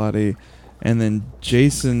whole body, and then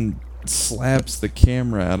Jason slaps the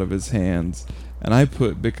camera out of his hands. And I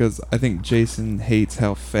put, because I think Jason hates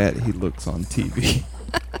how fat he looks on TV.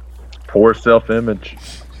 Poor self-image.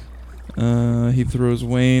 He throws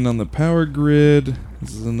Wayne on the power grid.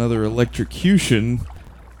 This is another electrocution,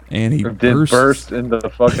 and he Then burst into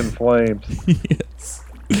fucking flames. Yes.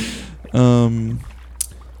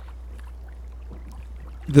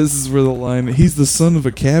 This is where the line, he's the son of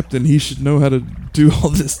a captain, he should know how to do all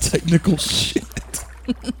this technical shit.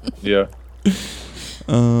 Yeah.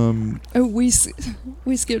 Oh, we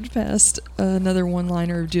skipped past another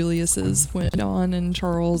one-liner of Julius's when Sean and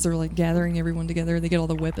Charles are like gathering everyone together. They get all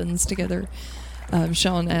the weapons together.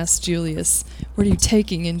 Sean asks Julius, "What are you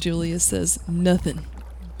taking?" And Julius says, "Nothing,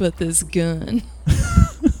 but this gun."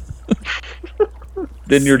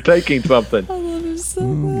 Then you're taking something. I love him so Oh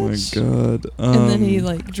much. my god. And then he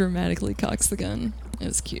like dramatically cocks the gun. It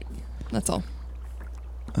was cute. That's all.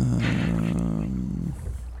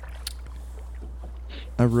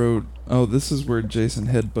 I wrote, oh, this is where Jason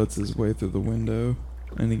headbutts his way through the window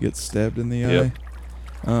and he gets stabbed in the Yep.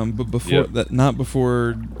 eye. But before that, not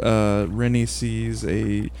before Rennie sees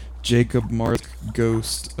a Jacob Mark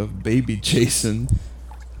ghost of baby Jason.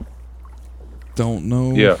 Don't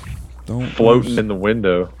know. Yeah. Don't Floating in the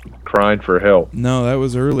window, crying for help. No, that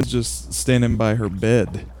was early. Just standing by her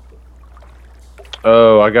bed.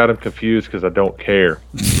 Oh, I got him confused because I don't care.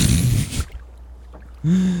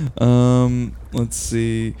 Let's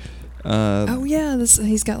see. Oh yeah,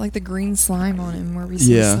 he's got like the green slime on him where we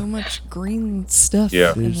see Yeah. so much green stuff.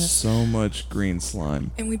 Yeah. in There's this. so much green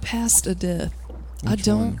slime. And we passed a death. I Which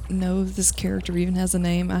don't one? know if this character even has a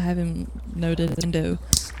name. I have him noted in window.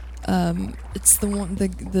 It's the one,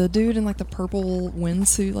 the dude in like the purple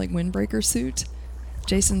windsuit, like windbreaker suit.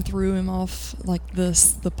 Jason threw him off like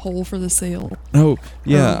the pole for the sail. Oh,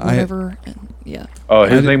 yeah. Or whatever. And, yeah, Oh, I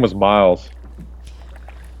his did- name was Miles.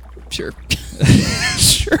 sure.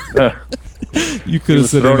 Sure. You He could have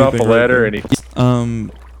was said thrown off a anything right ladder there. and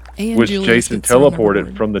he And was Julius Jason gets thrown teleported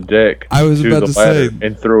overboard. from the deck I was to about the to ladder say-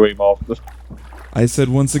 and threw him off the. I said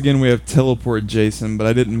once again we have teleport Jason, but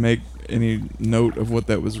I didn't make any note of what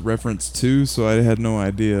that was referenced to, so I had no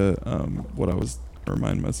idea what I was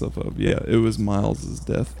reminding myself of. Yeah, it was Miles's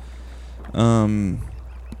death. Then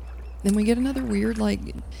we get another weird like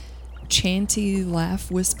chanty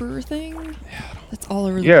laugh whisper thing. That's all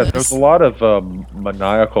over the Yeah, place. there was a lot of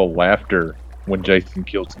maniacal laughter when Jason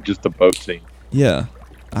killed just the boat scene. Yeah,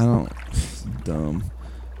 I don't. Dumb.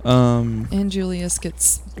 And Julius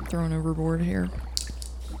gets thrown overboard here.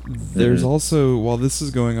 There's also, while this is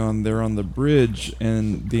going on, they're on the bridge,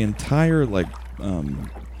 and the entire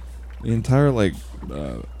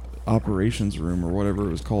operations room or whatever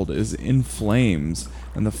it was called is in flames,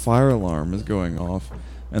 and the fire alarm is going off,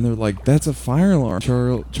 and they're like, "That's a fire alarm."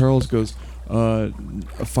 Charles goes, "A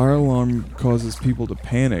fire alarm causes people to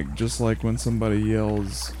panic, just like when somebody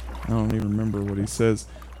yells." I don't even remember what he says.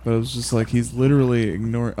 But it was just like he's literally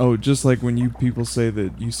ignoring. Oh, just like when you people say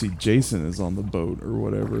that you see Jason is on the boat or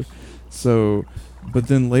whatever. So, but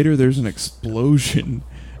then later there's an explosion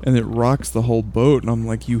and it rocks the whole boat. And I'm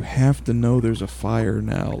like, you have to know there's a fire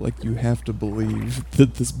now. Like, you have to believe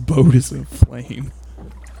that this boat is in flame.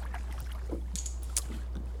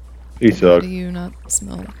 He How sucked. do you not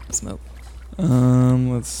smell smoke?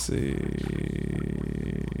 Let's see.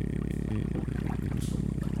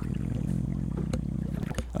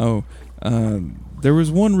 Oh, there was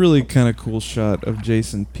one really kind of cool shot of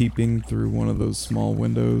Jason peeping through one of those small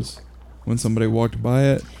windows when somebody walked by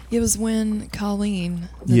it. It was when Colleen,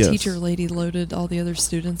 the Yes. teacher lady, loaded all the other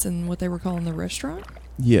students in what they were calling the restaurant,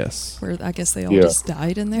 Yes. where I guess they all Yeah. just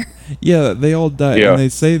died in there. Yeah, they all died. Yeah. And they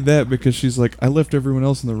say that because she's like, I left everyone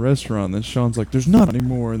else in the restaurant. And then Sean's like, there's not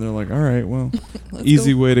anymore. And they're like, all right, well, Let's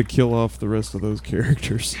easy go. way to kill off the rest of those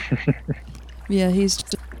characters. Yeah, he's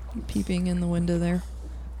just peeping in the window there.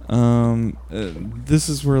 This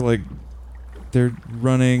is where, like, they're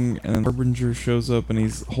running and Harbinger shows up and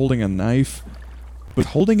he's holding a knife. But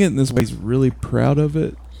holding it in this way, he's really proud of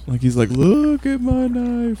it. Like, he's like, look at my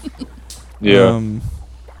knife. Yeah.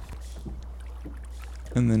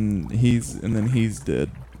 And then he's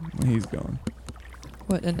dead. He's gone.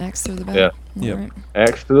 What, an axe through the back? Yeah. Yep. Alright.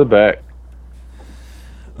 Axe to the back.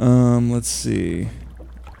 Let's see.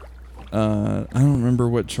 I don't remember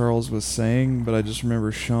what Charles was saying, but I just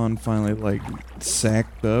remember Sean finally, like,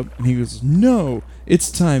 sacked up. And he goes, no,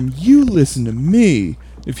 it's time you listen to me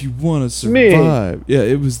if you want to Me. survive. Yeah,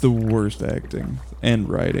 it was the worst acting and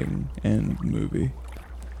writing and movie.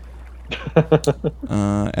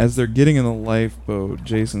 As they're getting in the lifeboat,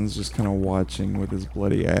 Jason's just kind of watching with his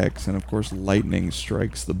bloody axe, and of course lightning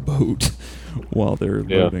strikes the boat while they're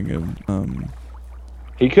Yeah. loading him.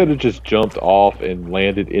 He could have just jumped off and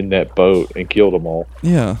landed in that boat and killed them all.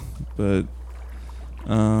 Yeah, but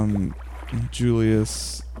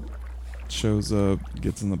Julius shows up,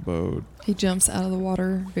 gets in the boat. He jumps out of the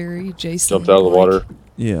water, very Jason. Jumps out of the water.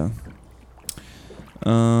 Yeah.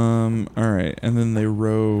 Alright, and then they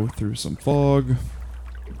row through some fog,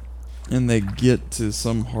 and they get to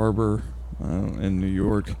some harbor in New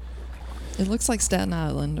York. It looks like Staten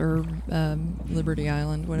Island or Liberty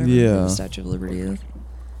Island, whatever Yeah. the Statue of Liberty is.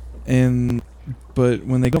 But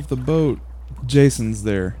when they get off the boat, Jason's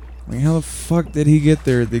there. Like, how the fuck did he get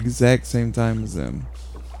there at the exact same time as them?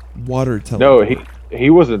 Water No, teleport. he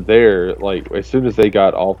wasn't there. Like as soon as they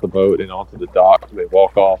got off the boat and onto the dock, they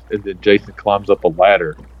walk off, and then Jason climbs up a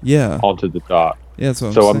ladder Yeah. onto the dock. Yeah, that's what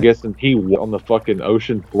I'm So I'm saying. guessing he was on the fucking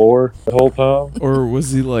ocean floor the whole time. Or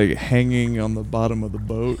was he like hanging on the bottom of the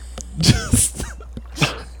boat? Just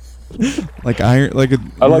like iron, like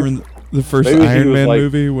I like- remember the first maybe he Iron was, Man like-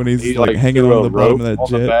 movie when he's He like hanging threw on a the bottom of rope that on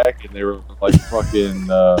jet. the back, and they were like fucking.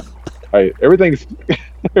 Hey, everything's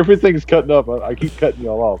cutting up. I keep cutting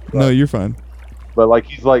y'all off. No, you're fine. But like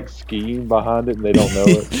he's like skiing behind it, and they don't know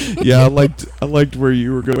it. Yeah, I liked where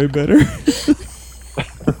you were going better.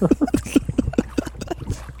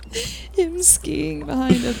 Him skiing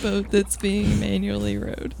behind a boat that's being manually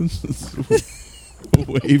rowed.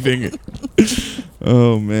 Waving it.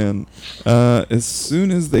 Oh man. As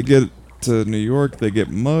soon as they get to New York, they get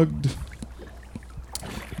mugged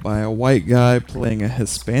by a white guy playing a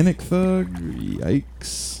Hispanic thug.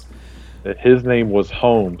 Yikes. His name was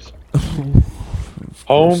Holmes. Of course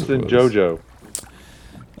Holmes it and was. JoJo.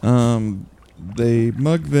 They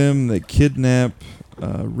mug them, they kidnap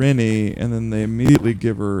Rennie, and then they immediately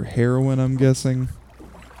give her heroin, I'm guessing.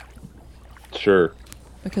 Sure.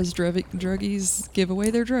 Because druggies give away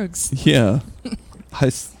their drugs. Yeah. I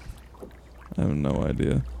have no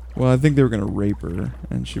idea. Well, I think they were going to rape her,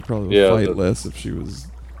 and she probably would Yeah, fight but- less if she was...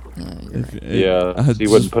 You're right. Yeah, she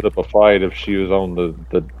wouldn't put up a fight if she was on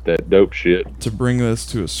that dope shit. To bring this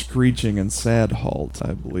to a screeching and sad halt,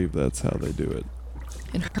 I believe that's how they do it.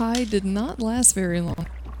 And her high did not last very long.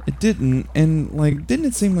 It didn't, and like, didn't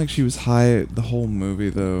it seem like she was high the whole movie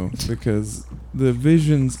though? Because the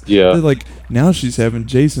visions, Yeah. they're like, now she's having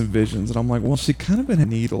Jason visions, and I'm like, well, she kind of been a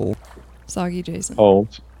needle. Soggy Jason.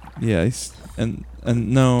 Holmes. Yeah, and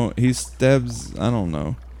no, he stabs. I don't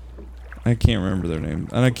know. I can't remember their name,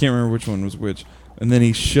 and I can't remember which one was which. And then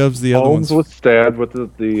he shoves the other Holmes ones, was stabbed with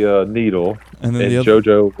the needle, and then and the other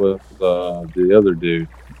JoJo was the other dude.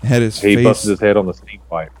 had his He face. busted his head on the steam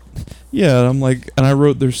pipe. Yeah, and I'm like, and I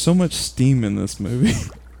wrote, there's so much steam in this movie.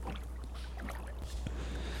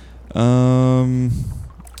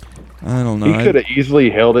 I don't know. He could have easily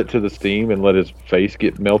held it to the steam and let his face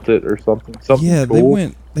get melted or something. Something Yeah, cool.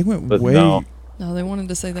 they went But way. no. No, they wanted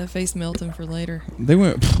to say that face melting for later. They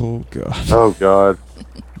went. Oh god. Oh god.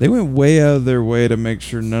 They went way out of their way to make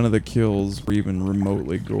sure none of the kills were even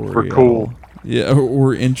remotely gory. Were at cool. all. Yeah,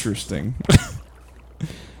 or interesting.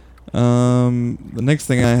 The next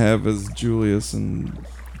thing I have is Julius and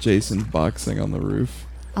Jason boxing on the roof.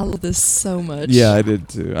 I love this so much. Yeah, I did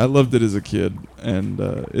too. I loved it as a kid, and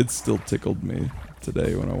it still tickled me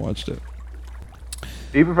today when I watched it.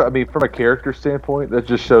 Even from a character standpoint, that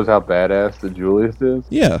just shows how badass that Julius is.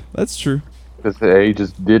 Yeah, that's true. Because he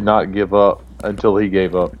just did not give up until he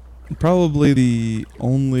gave up. Probably the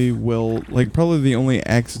only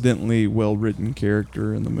accidentally well-written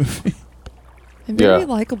character in the movie. And very Yeah.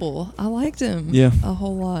 likable. I liked him. Yeah. A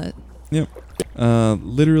whole lot. Yep.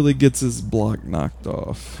 Literally gets his block knocked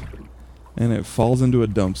off, and it falls into a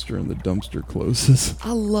dumpster, and the dumpster closes.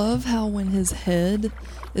 I love how when his head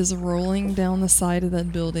is rolling down the side of that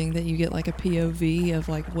building that you get like a POV of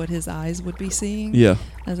like what his eyes would be seeing Yeah.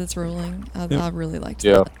 as it's rolling. I really liked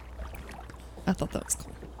Yeah. that. I thought that was cool.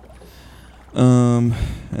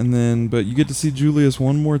 And then, but you get to see Julius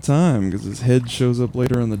one more time because his head shows up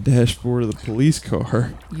later on the dashboard of the police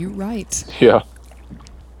car. You're right. Yeah.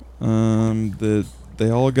 They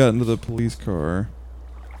all got into the police car.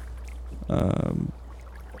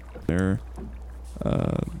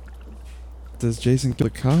 Does Jason kill the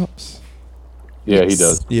cops? Yeah, he Yes.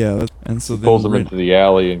 does. Yeah, and so He pulls then him into the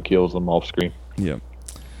alley and kills him off screen. yeah.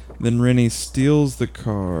 Then Rennie steals the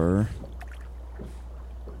car.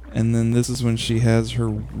 And then this is when she has her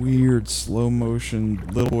weird slow motion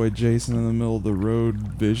little boy Jason in the middle of the road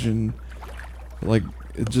vision. Like,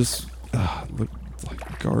 it just looked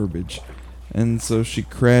like garbage. And so she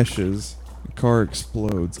crashes. The car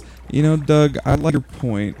explodes. You know, Doug, I like your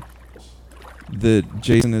point that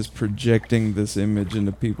Jason is projecting this image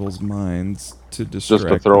into people's minds to distract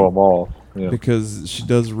Just to throw them. him off. Yeah. Because she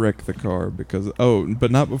does wreck the car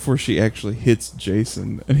but not before she actually hits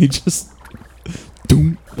Jason, and he just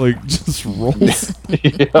doom, like just rolls.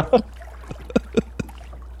 Yeah.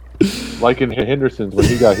 Like in Henderson's when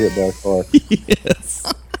he got hit by a car.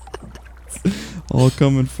 Yes. All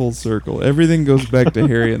coming full circle. Everything goes back to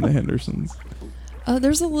Harry and the Hendersons.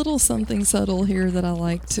 There's a little something subtle here that I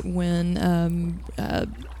liked when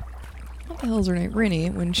what the hell's her name? Rennie.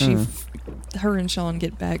 When her and Sean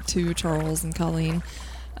get back to Charles and Colleen,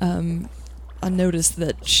 I noticed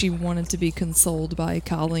that she wanted to be consoled by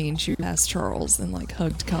Colleen. She passed Charles and like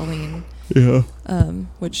hugged Colleen, Yeah.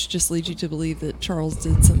 which just leads you to believe that Charles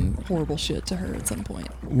did some horrible shit to her at some point.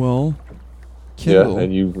 Well, Kendall, Yeah,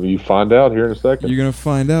 and you find out here in a second. you're gonna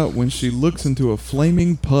find out when she looks into a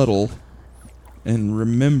flaming puddle and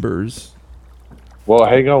remembers. Well,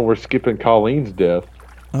 hang on, we're skipping Colleen's death.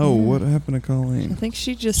 Oh, Yeah. what happened to I Colleen? think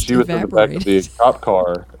she just She was in the back of evaporated. the cop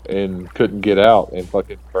car and couldn't get out and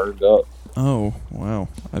fucking burned up. Oh, wow.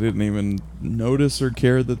 I didn't even notice or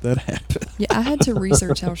care that happened. Yeah, I had to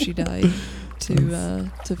research how she died to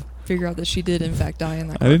figure out that she did in fact die in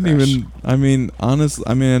that car I didn't crash. even. I mean, honestly.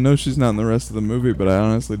 I mean, I know she's not in the rest of the movie, but I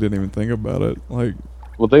honestly didn't even think about it. Like,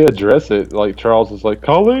 Well, they address it. Like, Charles is like,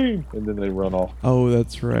 Colleen! And then they run off. oh,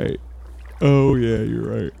 that's right. Oh, yeah, you're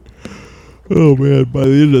right. Oh man, by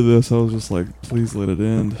the end of this, I was just like, please let it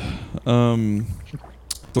end.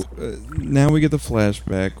 Now we get the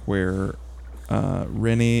flashback where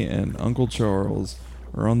Rennie and Uncle Charles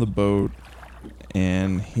are on the boat,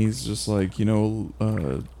 and he's just like, you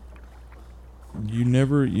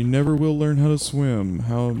never will learn how to swim.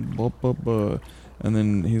 How blah blah blah, and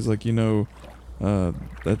then he's like,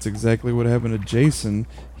 that's exactly what happened to Jason.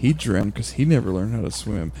 He drowned because he never learned how to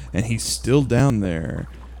swim, and he's still down there.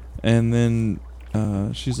 And then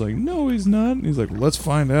she's like, no, he's not. And he's like, let's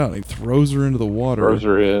find out. And he throws her into the water. Throws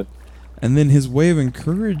her in. And then his way of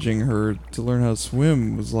encouraging her to learn how to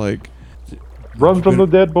swim was like, Run from the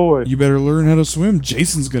dead boy. you better learn how to swim.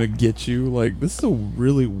 Jason's going to get you. Like, this is a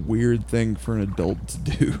really weird thing for an adult to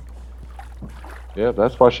do. Yeah,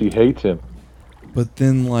 that's why she hates him. But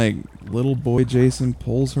then, like, little boy Jason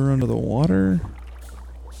pulls her under the water?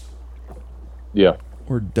 Yeah,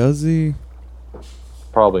 Or does he?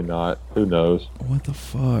 probably not. Who knows? What the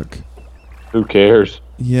fuck? Who cares?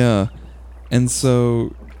 Yeah. And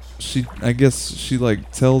so I guess she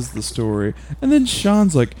like tells the story, and then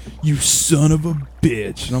Sean's like, you son of a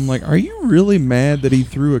bitch. And I'm like, are you really mad that he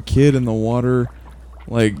threw a kid in the water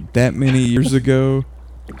like that many years ago?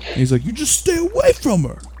 And he's like, you just stay away from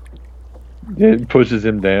her. It pushes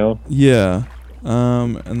him down. Yeah.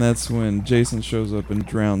 And that's when Jason shows up and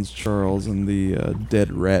drowns Charles in the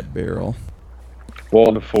dead rat barrel.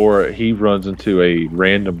 Well, before he runs into a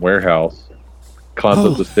random warehouse, climbs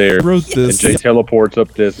up the stairs, I wrote and this. Jay teleports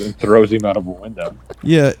up this and throws him out of a window.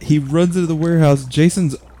 Yeah, he runs into the warehouse.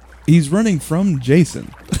 He's running from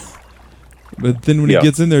Jason. But then when Yeah. he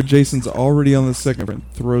gets in there, Jason's already on the second floor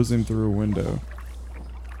and throws him through a window.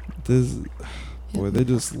 Boy, they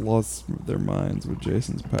just lost their minds with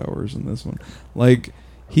Jason's powers in this one. Like,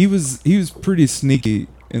 he was pretty sneaky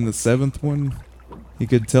in the seventh one. He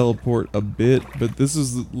could teleport a bit, but this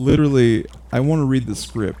is literally, I want to read the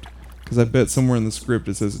script, because I bet somewhere in the script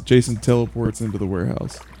it says Jason teleports into the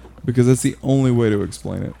warehouse, because that's the only way to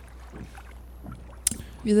explain it.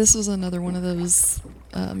 Yeah, this was another one of those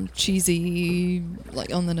cheesy,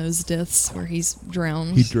 like on the nose deaths where he's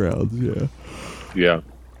drowned. He drowns, yeah. Yeah.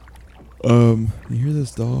 You hear this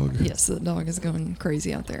dog? Yes, the dog is going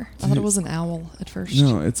crazy out there. I thought it was an owl at first.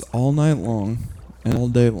 No, it's all night long and all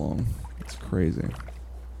day long. It's crazy.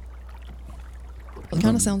 It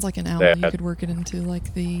kind of sounds like an owl. That- You could work it into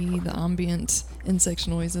like the ambient insect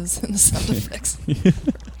noises and the sound effects.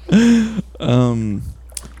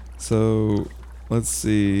 So let's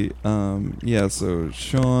see. So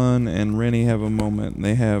Sean and Rennie have a moment, and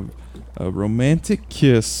they have a romantic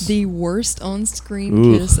kiss. The worst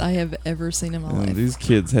on-screen Ugh. kiss I have ever seen in my life. These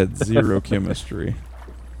kids had zero chemistry.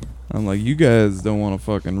 I'm like, you guys don't want to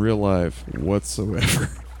fuck in real life whatsoever.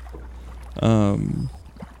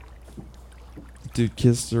 Dude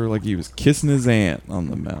kissed her like he was kissing his aunt on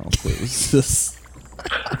the mouth. It was just...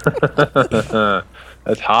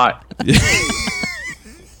 That's hot. I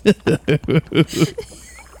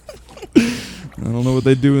don't know what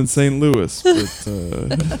they do in St. Louis, but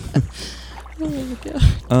Oh my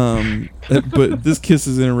god. but this kiss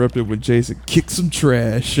is interrupted when Jason kicks some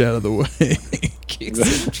trash out of the way. Kicks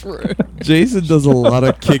him true. Jason does a lot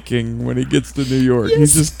of kicking when he gets to New York.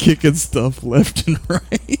 He's just kicking stuff left and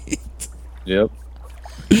right. Yep.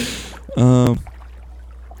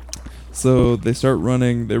 So they start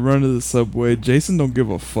running. They run to the subway. Jason don't give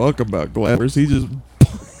a fuck about glamours. He just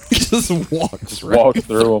walks right. Walk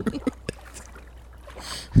through them.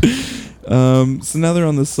 So now they're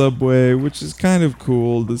on the subway, which is kind of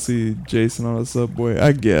cool to see Jason on a subway.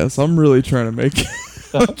 I guess I'm really trying to make.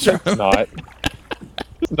 It's not.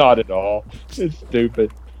 It's not at all. It's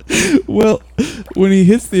stupid. Well, when he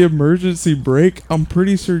hits the emergency brake, I'm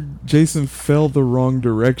pretty sure Jason fell the wrong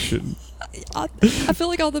direction. I feel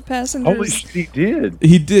like all the Holy passengers. shit, he did.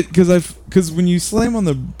 He did because when you slam on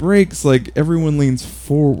the brakes, like everyone leans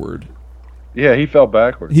forward. Yeah, he fell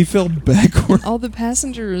backwards. He fell backward. All the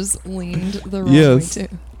passengers leaned the wrong Yes. way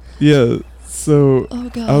too. Yeah. So Oh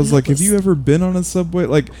God! I was help like, have us. you ever been on a subway?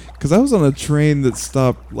 Like, because I was on a train that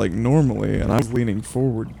stopped like normally, and I was leaning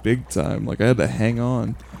forward big time. Like I had to hang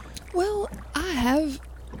on. Well, I have.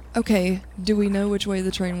 Okay, do we know which way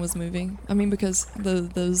the train was moving? I mean, because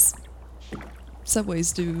those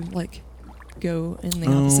subways do like go in the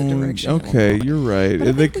opposite direction. Okay, you're right. But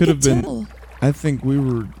I They think we could have could been. tell. I think we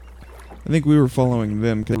were following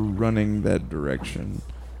them because they were running that direction.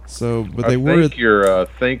 So, but they I were. think you're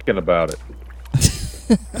thinking about it.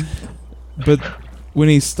 But when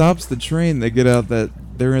he stops the train, they get out that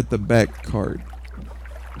they're at the back cart.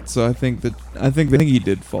 So I think he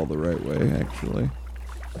did fall the right way actually.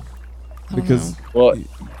 I don't Because know. Well,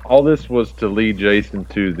 all this was to lead Jason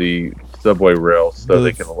to the subway rails so The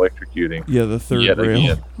they can electrocute him. yeah, the third Yet rail.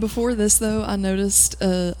 again. Before this, though, I noticed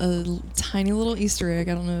a tiny little Easter egg.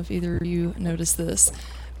 I don't know if either of you noticed this,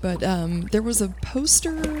 but there was a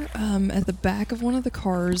poster at the back of one of the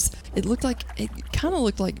cars. It kind of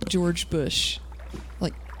looked like George Bush,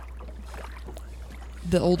 like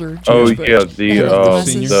the older Oh George Bush. yeah, It had, like,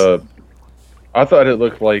 glasses. the I thought it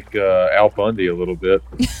looked like Al Bundy a little bit.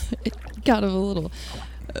 Kind of a little,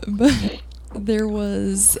 but there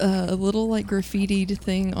was a little like graffitied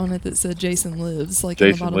thing on it that said "Jason lives," like in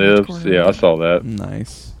the Jason bottom left lives. corner. Yeah, I saw that.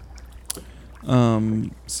 Nice.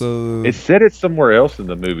 So It said it somewhere else in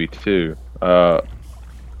the movie too. I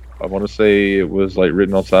want to say it was like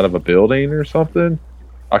written on the side of a building or something.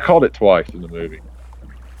 I called it twice in the movie.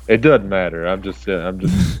 It doesn't matter. I'm just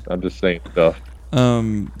saying stuff.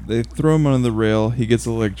 they throw him on the rail. He gets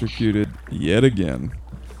electrocuted yet again.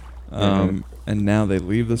 And now they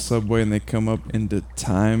leave the subway and they come up into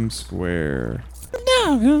Times Square.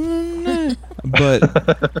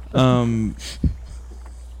 But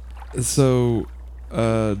so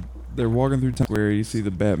they're walking through Times Square. You see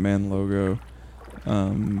the Batman logo.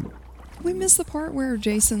 We missed the part where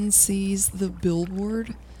Jason sees the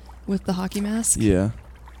billboard with the hockey mask. Yeah.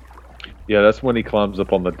 Yeah, that's when he climbs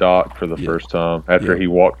up on the dock for the Yeah. first time after Yeah. he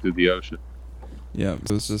walked through the ocean Yeah.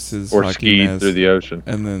 So it's just his or hockey skied mask, through the ocean.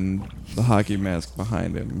 and then the hockey mask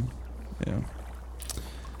behind him. Yeah.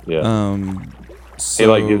 Yeah, So, he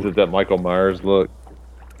like gives it that Michael Myers look.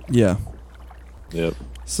 Yeah. Yep.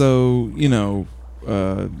 So,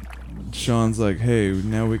 Sean's like, hey,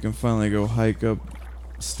 now we can finally go hike up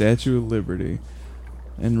Statue of Liberty.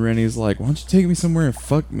 And Rennie's like, why don't you take me somewhere and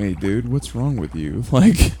fuck me, dude? What's wrong with you?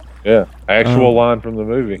 Like, Yeah, actual line from the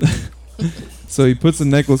movie. so he puts a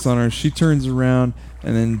necklace on her. She turns around,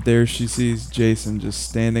 and then there she sees Jason just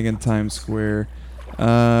standing in Times Square.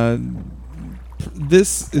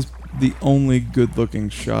 This is the only good-looking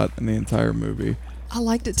shot in the entire movie. I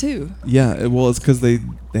liked it too. Yeah, well, it's because they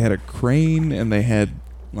had a crane and they had,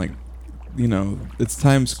 like, it's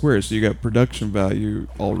Times Square, so you got production value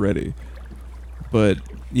already. But,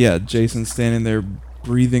 yeah, Jason standing there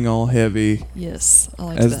breathing all heavy Yes, I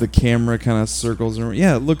liked as that. the camera kind of circles around.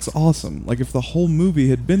 Yeah, it looks awesome. Like, if the whole movie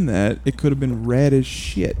had been that, it could have been rad as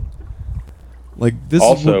shit. Like, this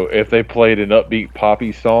Also, if they played an upbeat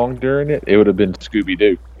poppy song during it, it would have been Scooby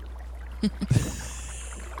Doo.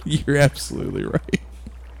 You're absolutely right.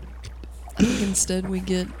 I think instead we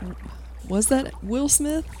get. Was that Will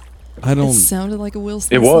Smith? I It don't... sounded like a Will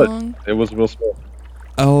Smith It was. song. It was Will Smith.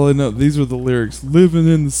 All I know, these were the lyrics. Living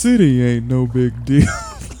in the city ain't no big deal.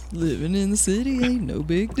 Living in the city ain't no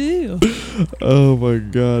big deal. Oh my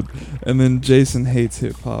god! And then Jason hates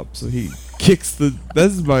hip hop, so he kicks the.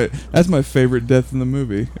 That's my favorite death in the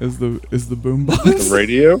movie. Is the boombox. The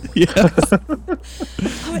radio? Yes.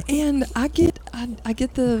 Oh, and I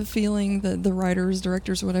get the feeling that the writers,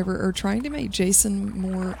 directors, whatever, are trying to make Jason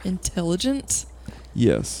more intelligent.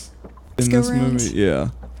 Yes. Let's In go this around. movie, yeah.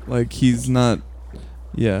 Like he's not.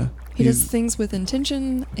 Yeah. He does he's- things with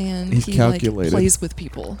intention, and he's he calculated. like plays with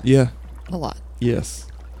people Yeah. a lot. Yes.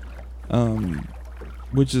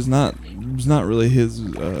 Which is not really his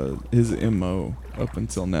MO up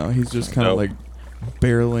until now. He's just kind of Nope. like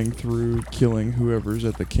barreling through, killing whoever's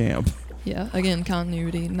at the camp. Yeah, again,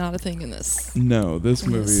 continuity, not a thing in this. No, this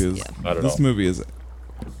In movie this- is yeah. Not at this all. movie is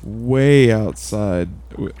way outside.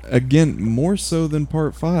 Again, more so than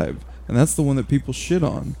Part 5, and that's the one that people shit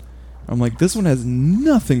on. I'm like, this one has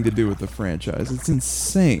nothing to do with the franchise. It's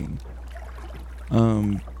insane. But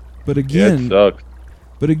Yeah, again, it sucks.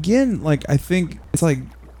 But again, like, I think it's like,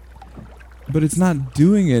 but it's not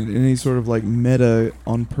doing it in any sort of like meta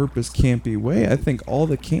on purpose campy way. I think all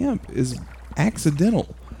the camp is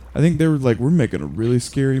accidental. I think they were like, we're making a really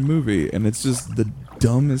scary movie, and it's just the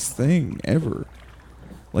dumbest thing ever.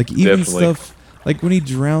 Like even Definitely. stuff like when he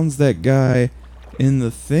drowns that guy in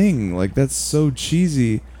The Thing. Like, that's so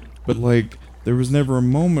cheesy, but like there was never a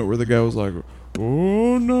moment where the guy was like,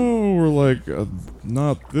 oh no, or like,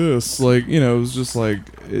 not this. Like, you know, it was just like,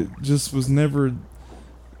 it just was never.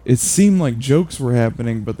 It seemed like jokes were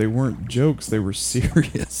happening, but they weren't jokes. They were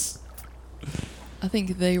serious. I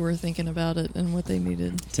think they were thinking about it and what they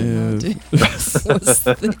needed to Yeah. not do was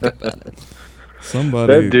think about it.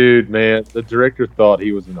 Somebody. That dude, man, the director thought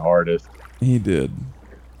he was an artist. He did.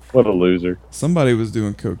 What a loser. Somebody was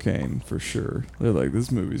doing cocaine for sure. They're like,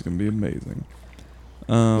 this movie's gonna be amazing.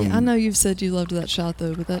 Yeah, I know you've said you loved that shot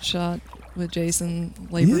though, but that shot with Jason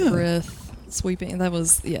labored Yeah. breath sweeping, that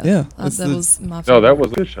was Yeah, that that's was my favorite. No, that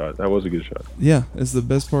was a good shot. That was a good shot. Yeah, it's the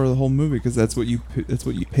best part of the whole movie because that's what you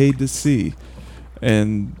paid to see,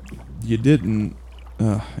 and you didn't.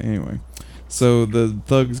 Anyway, so the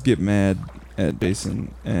thugs get mad at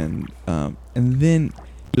Jason, and then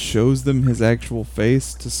shows them his actual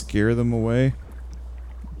face to scare them away.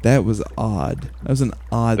 That was odd. That was an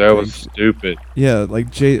odd. That thing. was stupid. Yeah, like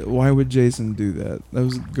why would Jason do that?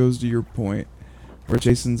 Goes to your point, where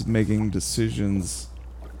Jason's making decisions.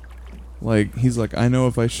 Like, he's like, I know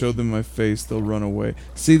if I show them my face, they'll run away.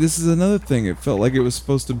 See, this is another thing. It felt like it was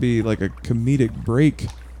supposed to be like a comedic break,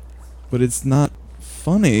 but it's not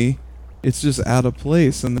funny. It's just out of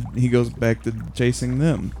place, and then he goes back to chasing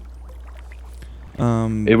them.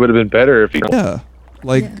 It would have been better if he Yeah,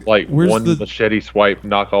 like Yeah. like where's one the machete swipe,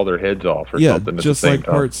 knock all their heads off, or yeah, something. At just the same like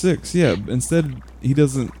time. part 6. Yeah, instead he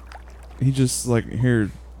doesn't. He just like,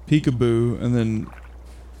 here, peekaboo, and then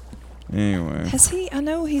anyway. Has he? I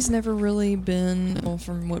know he's never really been. Well,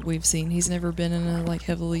 from what we've seen, he's never been in a like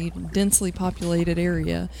heavily, densely populated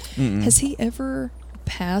area. Mm-mm. Has he ever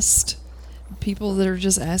passed people that are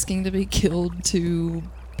just asking to be killed to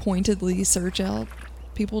pointedly search out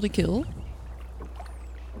people to kill?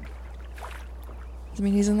 I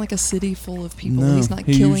mean, he's in like a city full of people. No, He's not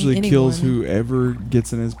he killing usually anyone, kills whoever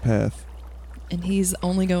gets in his path. and he's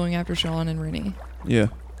only going after Sean and Rennie Yeah.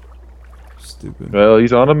 Stupid. Well,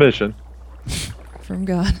 he's on a mission. from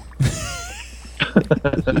God.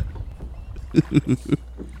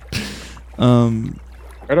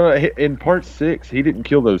 I don't know. In part 6, he didn't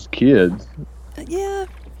kill those kids. Yeah,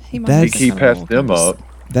 he might. That's- have He kind of passed them kind of up.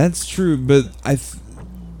 That's true, but I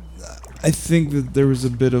think that there was a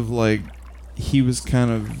bit of like, he was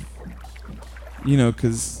kind of, you know,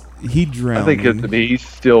 because he drowned. I think he's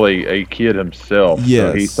still a kid himself. So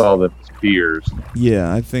he Yes. saw the fears,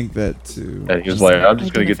 Yeah, I think that too. and he was Just like, "I'm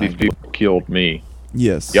just gonna get these identified. people who killed me.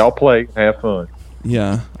 Yes. Y'all play, have fun."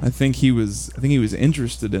 Yeah, I think he was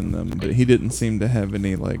interested in them, but he didn't seem to have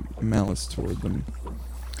any like malice toward them.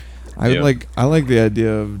 I Yeah. like the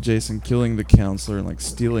idea of Jason killing the counselor and like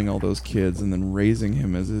stealing all those kids and then raising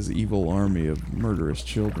him as his evil army of murderous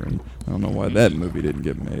children. I don't know why that movie didn't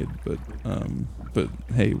get made, but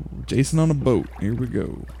hey, Jason on a boat. Here we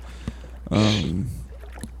go.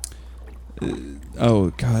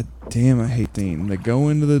 Oh god damn, I hate Dean. They go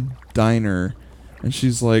into the diner and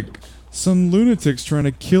she's like, some lunatic's trying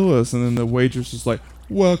to kill us, and then the waitress is like,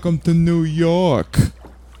 welcome to New York.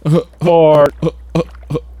 Bart.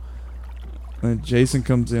 And Jason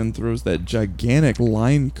comes in, throws that gigantic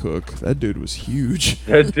line cook. That dude was huge.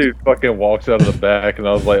 That dude fucking walks out of the back, and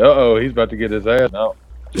I was like, "Uh-oh, he's about to get his ass out."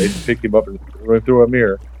 Jason picked him up and threw him through a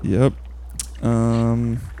mirror. Yep.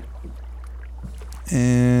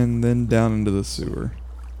 And then down into the sewer.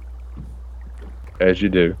 As you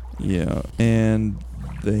do. Yeah. And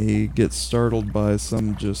they get startled by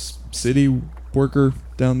some just city worker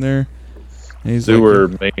down there. And he's Sewer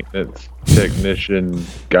like, maintenance technician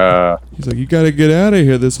guy. he's like, you gotta get out of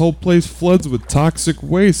here. This whole place floods with toxic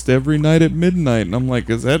waste every night at midnight. And I'm like,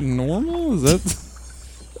 is that normal? Is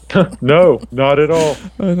that... No, not at all.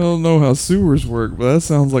 I don't know how sewers work, but that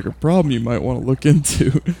sounds like a problem you might want to look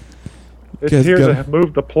into. It's Guys here gotta- to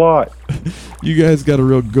move the plot. You guys got a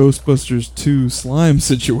real Ghostbusters 2 slime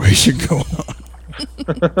situation going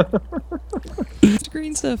on. It's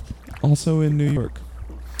green stuff. Also in New York.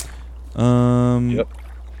 Yep.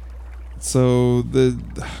 So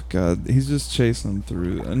God, he's just chasing them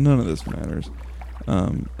through. None of this matters.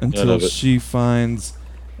 Until of it. she finds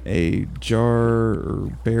a jar or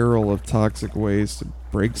barrel of toxic waste,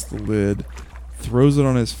 breaks the lid, throws it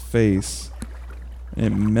on his face, and it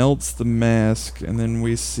melts the mask, and then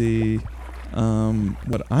we see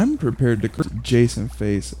what I'm prepared to call Jason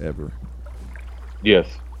face ever. Yes,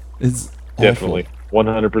 It's awful. definitely.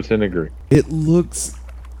 100% agree. It looks...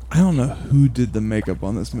 I don't know who did the makeup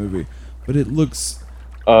on this movie, but it looks...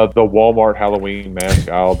 The Walmart Halloween mask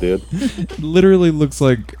aisle did. It literally looks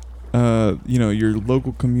like, your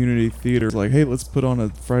local community theater. Like, hey, let's put on a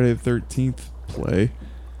Friday the 13th play.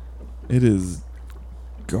 It is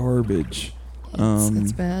garbage.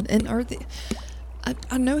 It's bad. And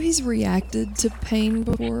I know he's reacted to pain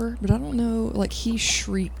before, but I don't know. Like, he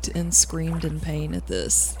shrieked and screamed in pain at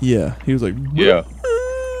this. Yeah, he was like, Yeah.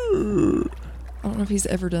 I don't know if he's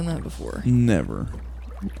ever done that before. Never.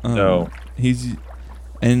 No. He's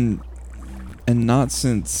and not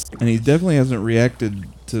since, and he definitely hasn't reacted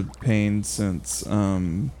to pain since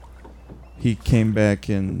he came back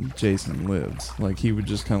in Jason Lives. Like, he would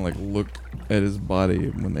just kind of like look at his body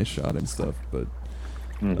when they shot him and stuff, but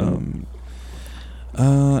and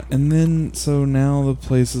then so now the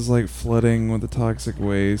place is like flooding with the toxic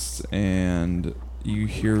waste, and you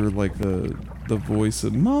hear like the voice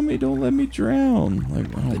of "Mommy, don't let me drown." Like,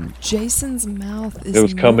 But Jason's mouth is It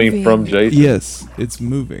was coming moving. from Jason. yes, it's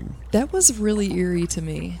moving. That was really eerie to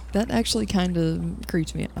me. That actually kind of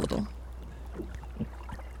creeped me out a little.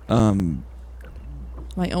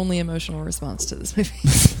 My only emotional response to this movie.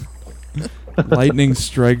 Lightning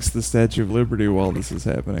strikes the Statue of Liberty while this is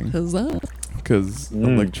happening Is that? because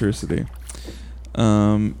electricity.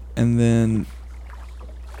 And then,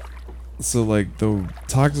 so like the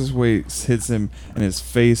toxic waste hits him, and his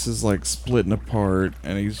face is like splitting apart,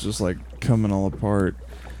 and he's just like coming all apart.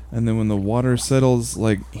 And then when the water settles,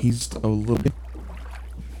 like he's a little.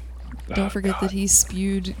 Don't forget that he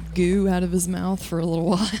spewed goo out of his mouth for a little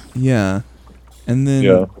while. Yeah, and then.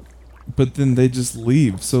 Yeah. But then they just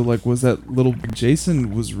leave. So like, was that little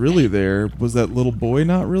Jason was really there? Was that little boy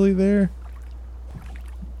not really there?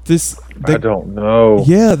 I don't know.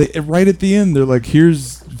 Yeah, right at the end they're like,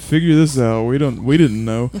 "Here's figure this out. We didn't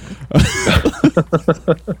know."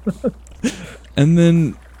 And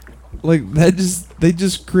then like they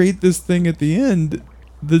just create this thing at the end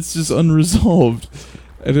that's just unresolved.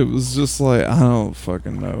 And it was just like, I don't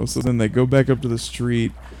fucking know. So then they go back up to the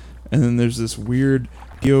street, and then there's this weird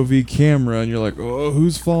POV camera, and you're like, oh,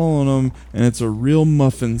 who's following them? And it's a real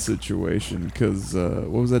muffin situation, because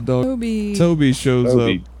what was that dog? Toby shows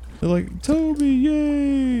up. They're like, Toby,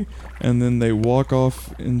 yay! And then they walk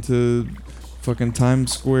off into fucking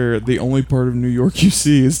Times Square. The only part of New York you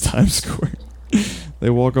see is Times Square.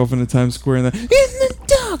 They walk off into Times Square, and they're in the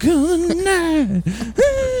dark of the night.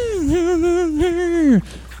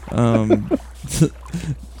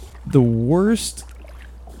 The worst.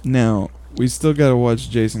 Now, we still gotta watch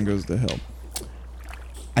Jason Goes to Hell.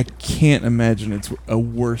 I can't imagine it's a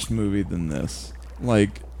worse movie than this.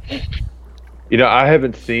 Like, You know, I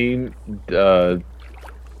haven't seen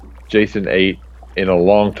Jason 8 in a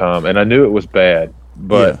long time, and I knew it was bad,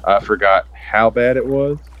 but I forgot how bad it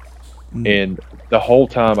was. And the whole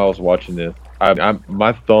time I was watching this,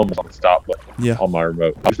 my thumb was on the stop button on my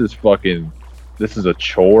remote. This is a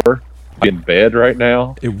chore. I'm in bed right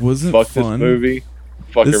now. It wasn't Fuck fun. This movie.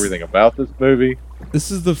 Fuck everything about this movie. This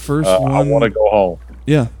is the first one. I want to go home.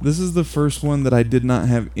 Yeah, this is the first one that I did not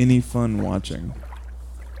have any fun watching.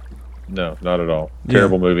 No, not at all.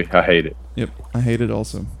 Terrible movie. I hate it. Yep, I hate it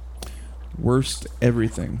also. Worst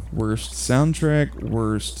everything. Worst soundtrack.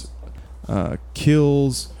 Worst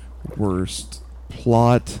kills. Worst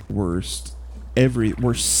plot. Worst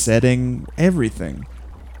setting. Everything.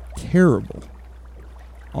 Terrible.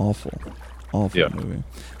 Awful movie.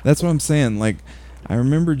 That's what I'm saying. Like, I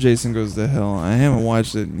remember Jason Goes to Hell. I haven't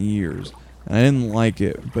watched it in years, and I didn't like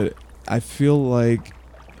it. But I feel like,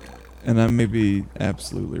 and I may be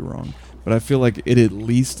absolutely wrong, but I feel like it at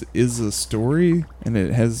least is a story, and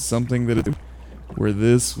it has something that it. Where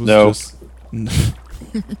this was just.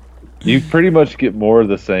 You pretty much get more of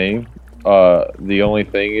the same. The only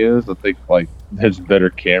thing is, I think like there's better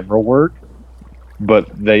camera work, but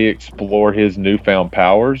they explore his newfound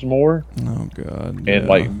powers more. Oh God! And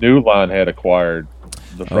like New Line had acquired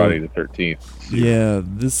the Friday the 13th. Series, yeah,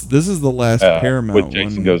 this is the last Paramount with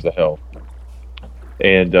Jason one. Goes to Hell,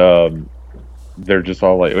 and they're just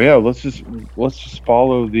all like, yeah, let's just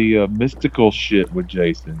follow the mystical shit with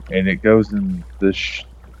Jason, and it goes in this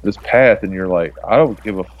path, and you're like, I don't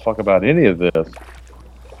give a fuck about any of this.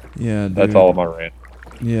 Yeah, dude. That's all of my rant.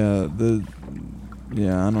 Yeah,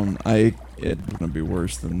 it's gonna be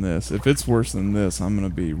worse than this. If it's worse than this, I'm gonna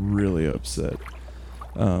be really upset.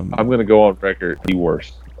 I'm gonna go on record, the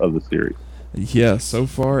worst of the series. Yeah, so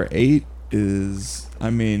far 8 is. I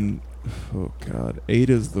mean, oh God, 8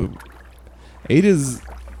 is.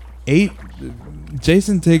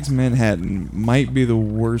 Jason Takes Manhattan might be the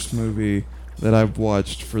worst movie that I've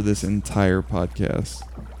watched for this entire podcast.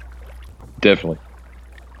 Definitely.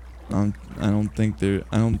 I don't think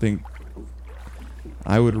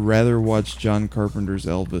I would rather watch John Carpenter's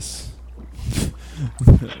Elvis.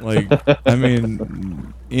 Like, I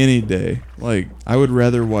mean, any day. Like, I would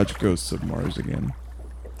rather watch Ghosts of Mars again.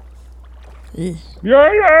 Ugh.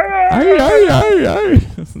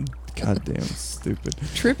 Goddamn stupid.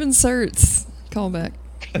 Trip inserts. Callback.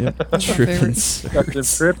 Yep. That's my Trip favorite. Got them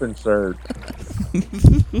inserts. trip insert.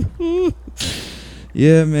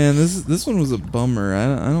 Yeah, man, this one was a bummer.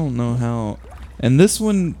 I don't know how. And this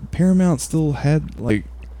one, Paramount still had like,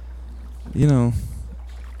 you know,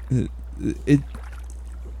 it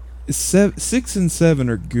 6 and 7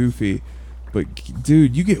 are goofy, but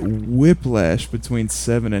dude, you get whiplash between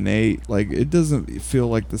 7 and 8. Like, it doesn't feel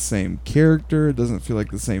like the same character. It doesn't feel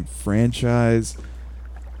like the same franchise.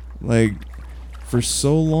 Like, for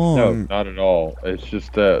so long. No, not at all. It's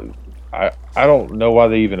just I don't know why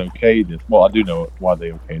they even okayed this. Well, I do know why they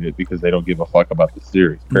okayed it, because they don't give a fuck about the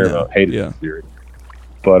series. Paramount hated the series.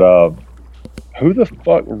 But who the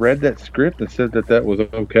fuck read that script and said that was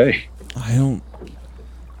okay?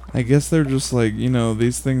 I guess they're just like,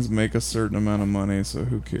 these things make a certain amount of money, so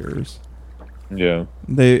who cares? Yeah.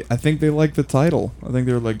 I think they like the title. I think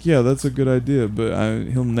they're like, yeah, that's a good idea, but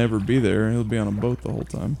he'll never be there. He'll be on a boat the whole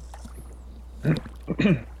time.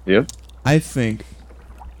 Yep. I think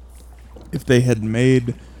if they had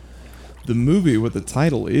made the movie what the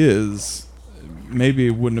title is, maybe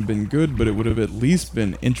it wouldn't have been good, but it would have at least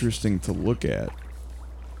been interesting to look at.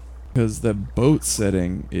 Because that boat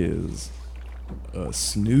setting is a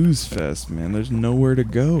snooze fest, man. There's nowhere to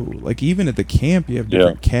go. Like, even at the camp, you have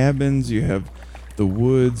different cabins, you have the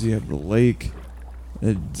woods, you have the lake.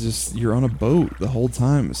 You're on a boat the whole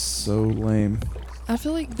time. It's so lame. I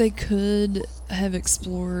feel like they could have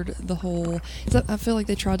explored the whole... 'cause I feel like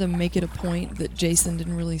they tried to make it a point that Jason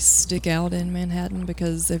didn't really stick out in Manhattan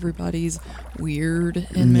because everybody's weird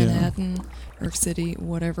in Manhattan or City,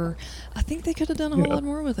 whatever. I think they could have done a whole lot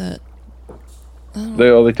more with that.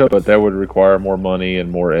 They told but that would require more money and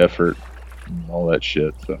more effort and all that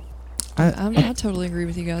shit. So I totally agree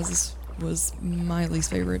with you guys. This was my least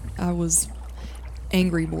favorite. I was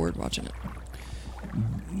angry bored watching it.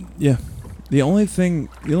 Yeah. The only thing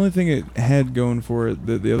it had going for it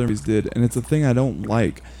that the other movies did, and it's a thing I don't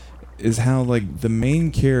like, is how, like, the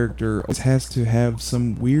main character always has to have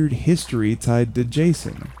some weird history tied to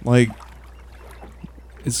Jason. Like,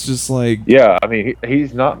 it's just like... Yeah, I mean,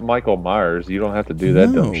 he's not Michael Myers. You don't have to do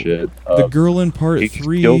that dumb shit. The girl in part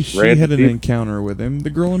 3, she had an people. encounter with him. The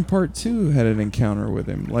girl in part 2 had an encounter with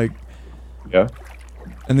him. Like... Yeah.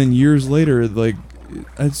 And then years later, like,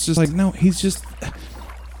 it's just like, no, he's just...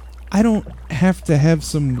 I don't have to have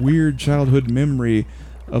some weird childhood memory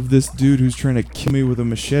of this dude who's trying to kill me with a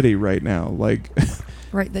machete right now. Like,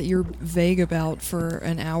 right, that you're vague about for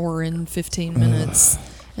an hour and 15 minutes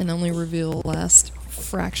and only reveal the last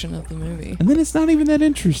fraction of the movie. And then it's not even that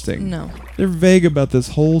interesting. No. They're vague about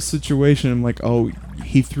this whole situation. I'm like, oh,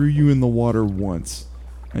 he threw you in the water once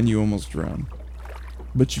and you almost drowned.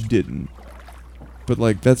 But you didn't. But,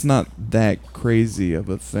 like, that's not that crazy of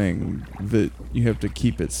a thing that you have to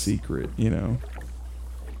keep it secret, I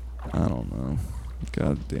don't know.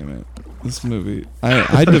 God damn it. This movie...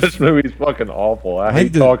 This movie's fucking awful. I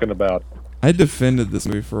hate talking about it. I defended this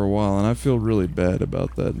movie for a while, and I feel really bad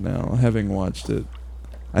about that now, having watched it.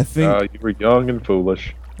 I think... you were young and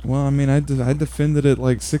foolish. Well, I mean, I defended it,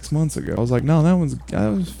 like, 6 months ago. I was like, no, that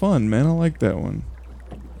was fun, man. I like that one.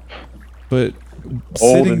 But...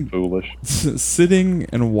 Old and foolish. Sitting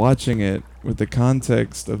and watching it with the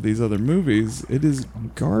context of these other movies, it is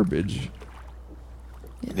garbage.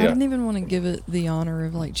 Yeah, I didn't even want to give it the honor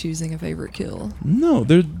of, like, choosing a favorite kill. No,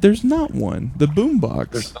 there's not one. The boombox.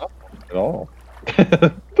 There's not one at all.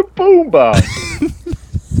 The boombox.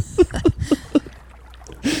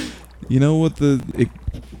 You know what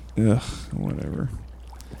whatever.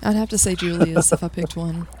 I'd have to say Julius if I picked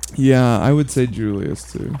one. Yeah, I would say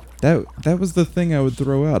Julius too. That was the thing I would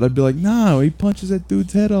throw out. I'd be like, no, he punches that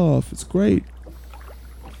dude's head off. It's great.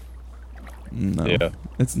 No,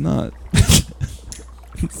 it's not. I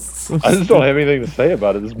just don't have anything to say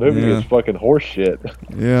about it. This movie is fucking horse shit.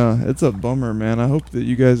 Yeah, it's a bummer, man. I hope that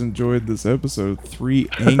you guys enjoyed this episode. 3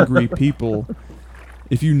 angry people.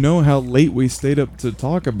 If you know how late we stayed up to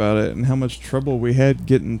talk about it and how much trouble we had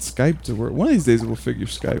getting Skype to work, one of these days we'll figure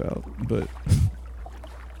Skype out, but...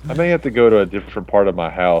 I may have to go to a different part of my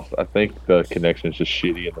house. I think the connection is just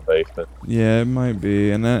shitty in the basement. Yeah, it might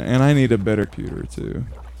be, and I need a better computer too.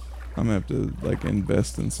 I'm gonna have to, like,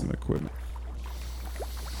 invest in some equipment.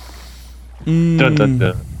 Dun, dun,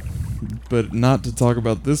 dun. But not to talk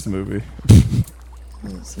about this movie.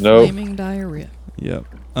 No. Flaming diarrhea. Yep.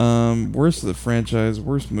 Worst of the franchise,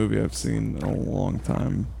 worst movie I've seen in a long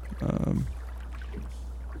time.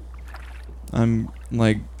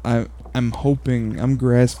 I'm hoping, I'm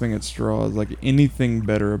grasping at straws. Like, anything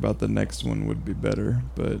better about the next one would be better,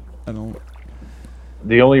 but I don't.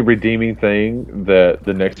 The only redeeming thing that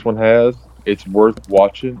the next one has, it's worth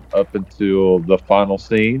watching up until the final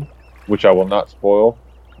scene, which I will not spoil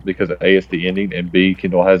because A, it's the ending, and B,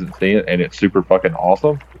 Kendall hasn't seen it, and it's super fucking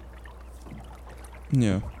awesome.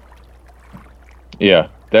 Yeah. Yeah,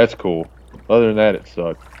 that's cool. Other than that, it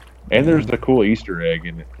sucks. And Yeah. there's a cool Easter egg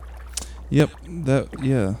in it. Yep.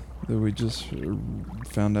 That we just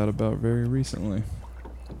found out about very recently.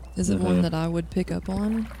 Is it one that I would pick up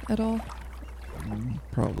on at all?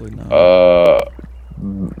 Probably not.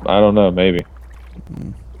 I don't know, maybe.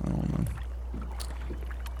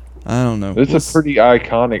 I don't know. It's a pretty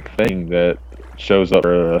iconic thing that shows up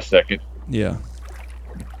for a second. Yeah.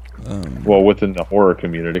 Well, within the horror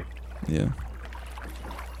community. Yeah.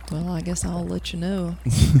 Well, I guess I'll let you know.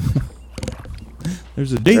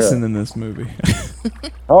 There's a Jason in this movie.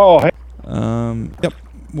 Oh, hey. Yep.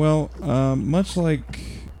 Well, much like,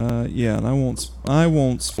 and I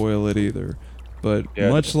won't spoil it either. But Yeah,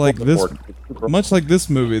 much like this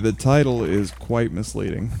movie, the title is quite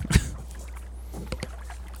misleading.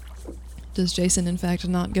 Does Jason, in fact,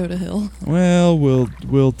 not go to hell? Well,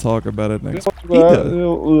 we'll talk about it next.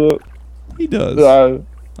 He does.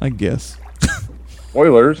 I guess.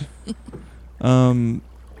 Spoilers. When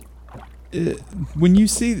you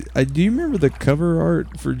see, do you remember the cover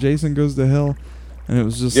art for Jason Goes to Hell? And it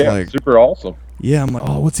was just like super awesome. Yeah, I'm like,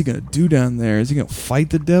 oh, what's he gonna do down there? Is he gonna fight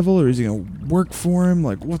the devil, or is he gonna work for him?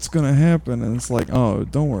 Like, what's gonna happen? And it's like, oh,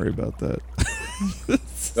 don't worry about that.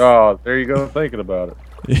 Oh, there you go, thinking about it.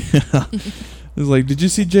 Yeah. It's like, did you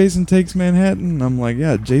see Jason Takes Manhattan? And I'm like,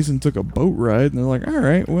 yeah, Jason took a boat ride. And they're like, all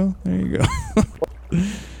right, well, there you go.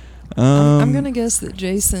 I'm gonna guess that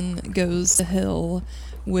Jason goes to hell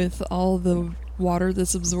with all the water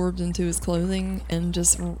that's absorbed into his clothing and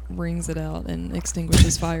just wrings it out and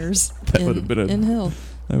extinguishes fires in hell.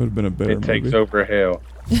 That would have been a better movie. It takes over hell.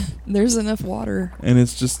 There's enough water. And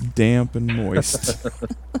it's just damp and moist.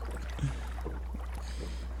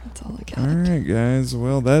 That's all I got. All right, guys.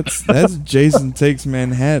 Well, that's Jason Takes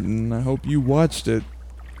Manhattan. I hope you watched it.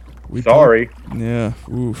 Sorry. Yeah.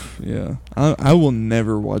 Oof. Yeah. I will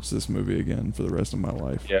never watch this movie again for the rest of my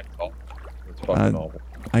life. Yeah. It's fucking awful.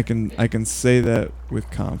 I can say that with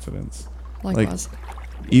confidence. Likewise. Like,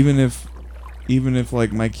 even if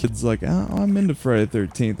like my kid's like, oh, I'm into Friday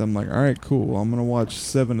 13th, I'm like, all right, cool. I'm gonna watch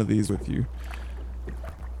 7 of these with you.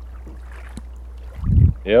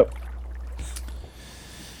 Yep.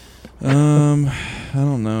 I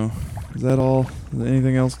don't know. Is that all? Is there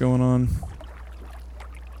anything else going on?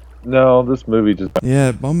 No, this movie just. Yeah,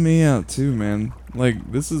 it bummed me out too, man.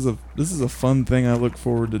 Like, this is a fun thing I look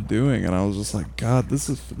forward to doing, and I was just like, God, this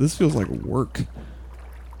feels like work.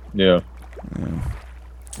 Yeah. Yeah.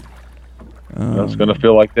 It's gonna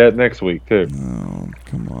feel like that next week too. Oh,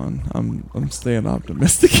 come on. I'm staying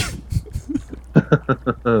optimistic.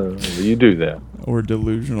 You do that. Or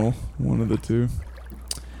delusional, one of the two.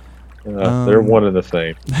 They're one and the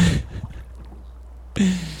same.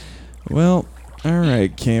 Well, all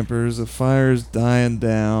right, campers. The fire's dying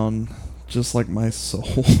down, just like my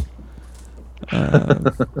soul.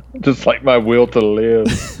 Just like my will to live.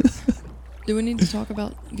 Do we need to talk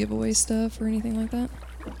about giveaway stuff or anything like that?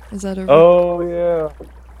 Is that over? Oh yeah.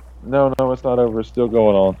 No, it's not over. It's still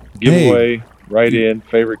going on. Giveaway. Write in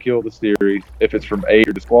favorite kill of the series. If it's from 8,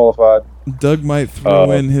 you're disqualified. Doug might throw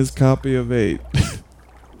in his copy of 8.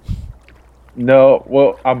 No,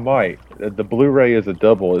 well, I might. The Blu-ray is a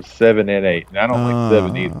double. It's 7 and 8, and I don't like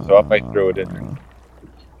 7 either, so I might throw it in there.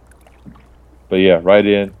 But yeah, write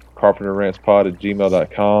in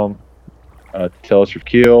carpenterrantspod@gmail.com. Tell us your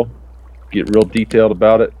kill. Get real detailed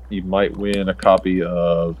about it. You might win a copy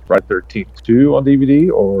of Friday 13th 2 on DVD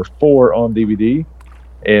or 4 on DVD,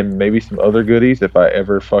 and maybe some other goodies if I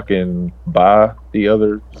ever fucking buy the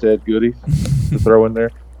other said goodies to throw in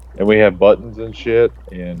there. And we have buttons and shit,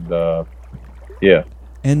 and yeah.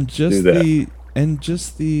 And just the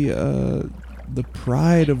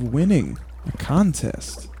pride of winning a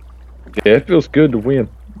contest. Yeah, it feels good to win.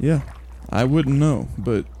 Yeah. I wouldn't know,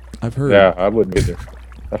 but I've heard. Yeah, I wouldn't either.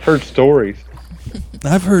 I've heard stories.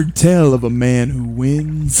 I've heard tell of a man who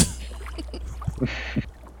wins.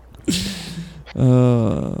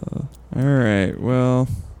 All right. Well,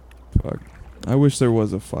 fuck. I wish there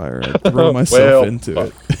was a fire. I'd throw myself into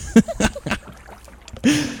it.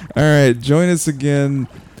 All right. Join us again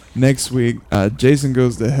next week. Jason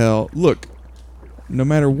Goes to Hell. Look, no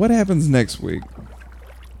matter what happens next week,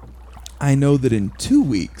 I know that in 2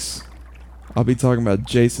 weeks, I'll be talking about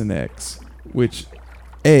Jason X, which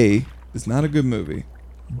A, is not a good movie,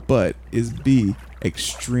 but is B,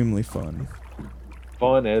 extremely fun.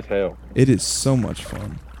 Fun as hell. It is so much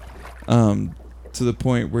fun. to the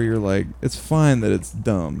point where you're like, it's fine that it's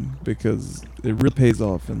dumb because it really pays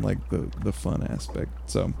off in like the fun aspect.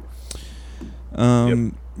 So,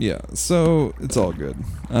 yeah, so it's all good.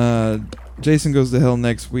 Jason Goes to Hell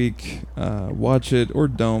next week. Watch it or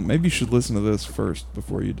don't. Maybe you should listen to this first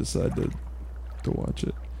before you decide to watch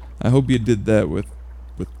it. I hope you did that with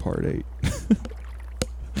part 8.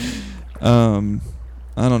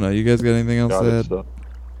 I don't know. You guys got anything else to add?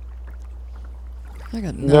 I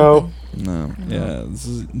got nothing. No. Yeah.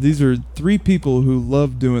 These are 3 people who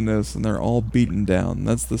love doing this, and they're all beaten down.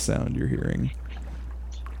 That's the sound you're hearing.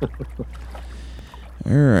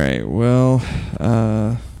 All right. Well,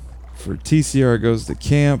 for TCR Goes to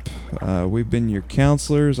Camp, we've been your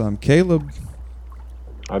counselors. I'm Caleb.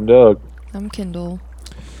 I'm Doug. I'm Kendall.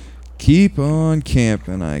 Keep on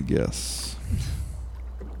camping, I guess.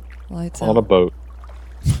 Lights On out. a boat.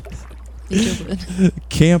 Eat your wood.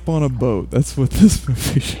 Camp on a boat. That's what this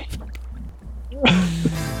movie should be.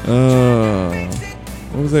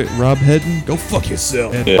 What was it? Rob Hedden? Go fuck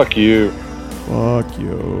yourself. Yeah. Fuck you. Fuck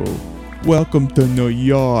you. Welcome to New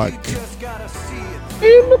York.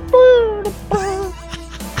 In the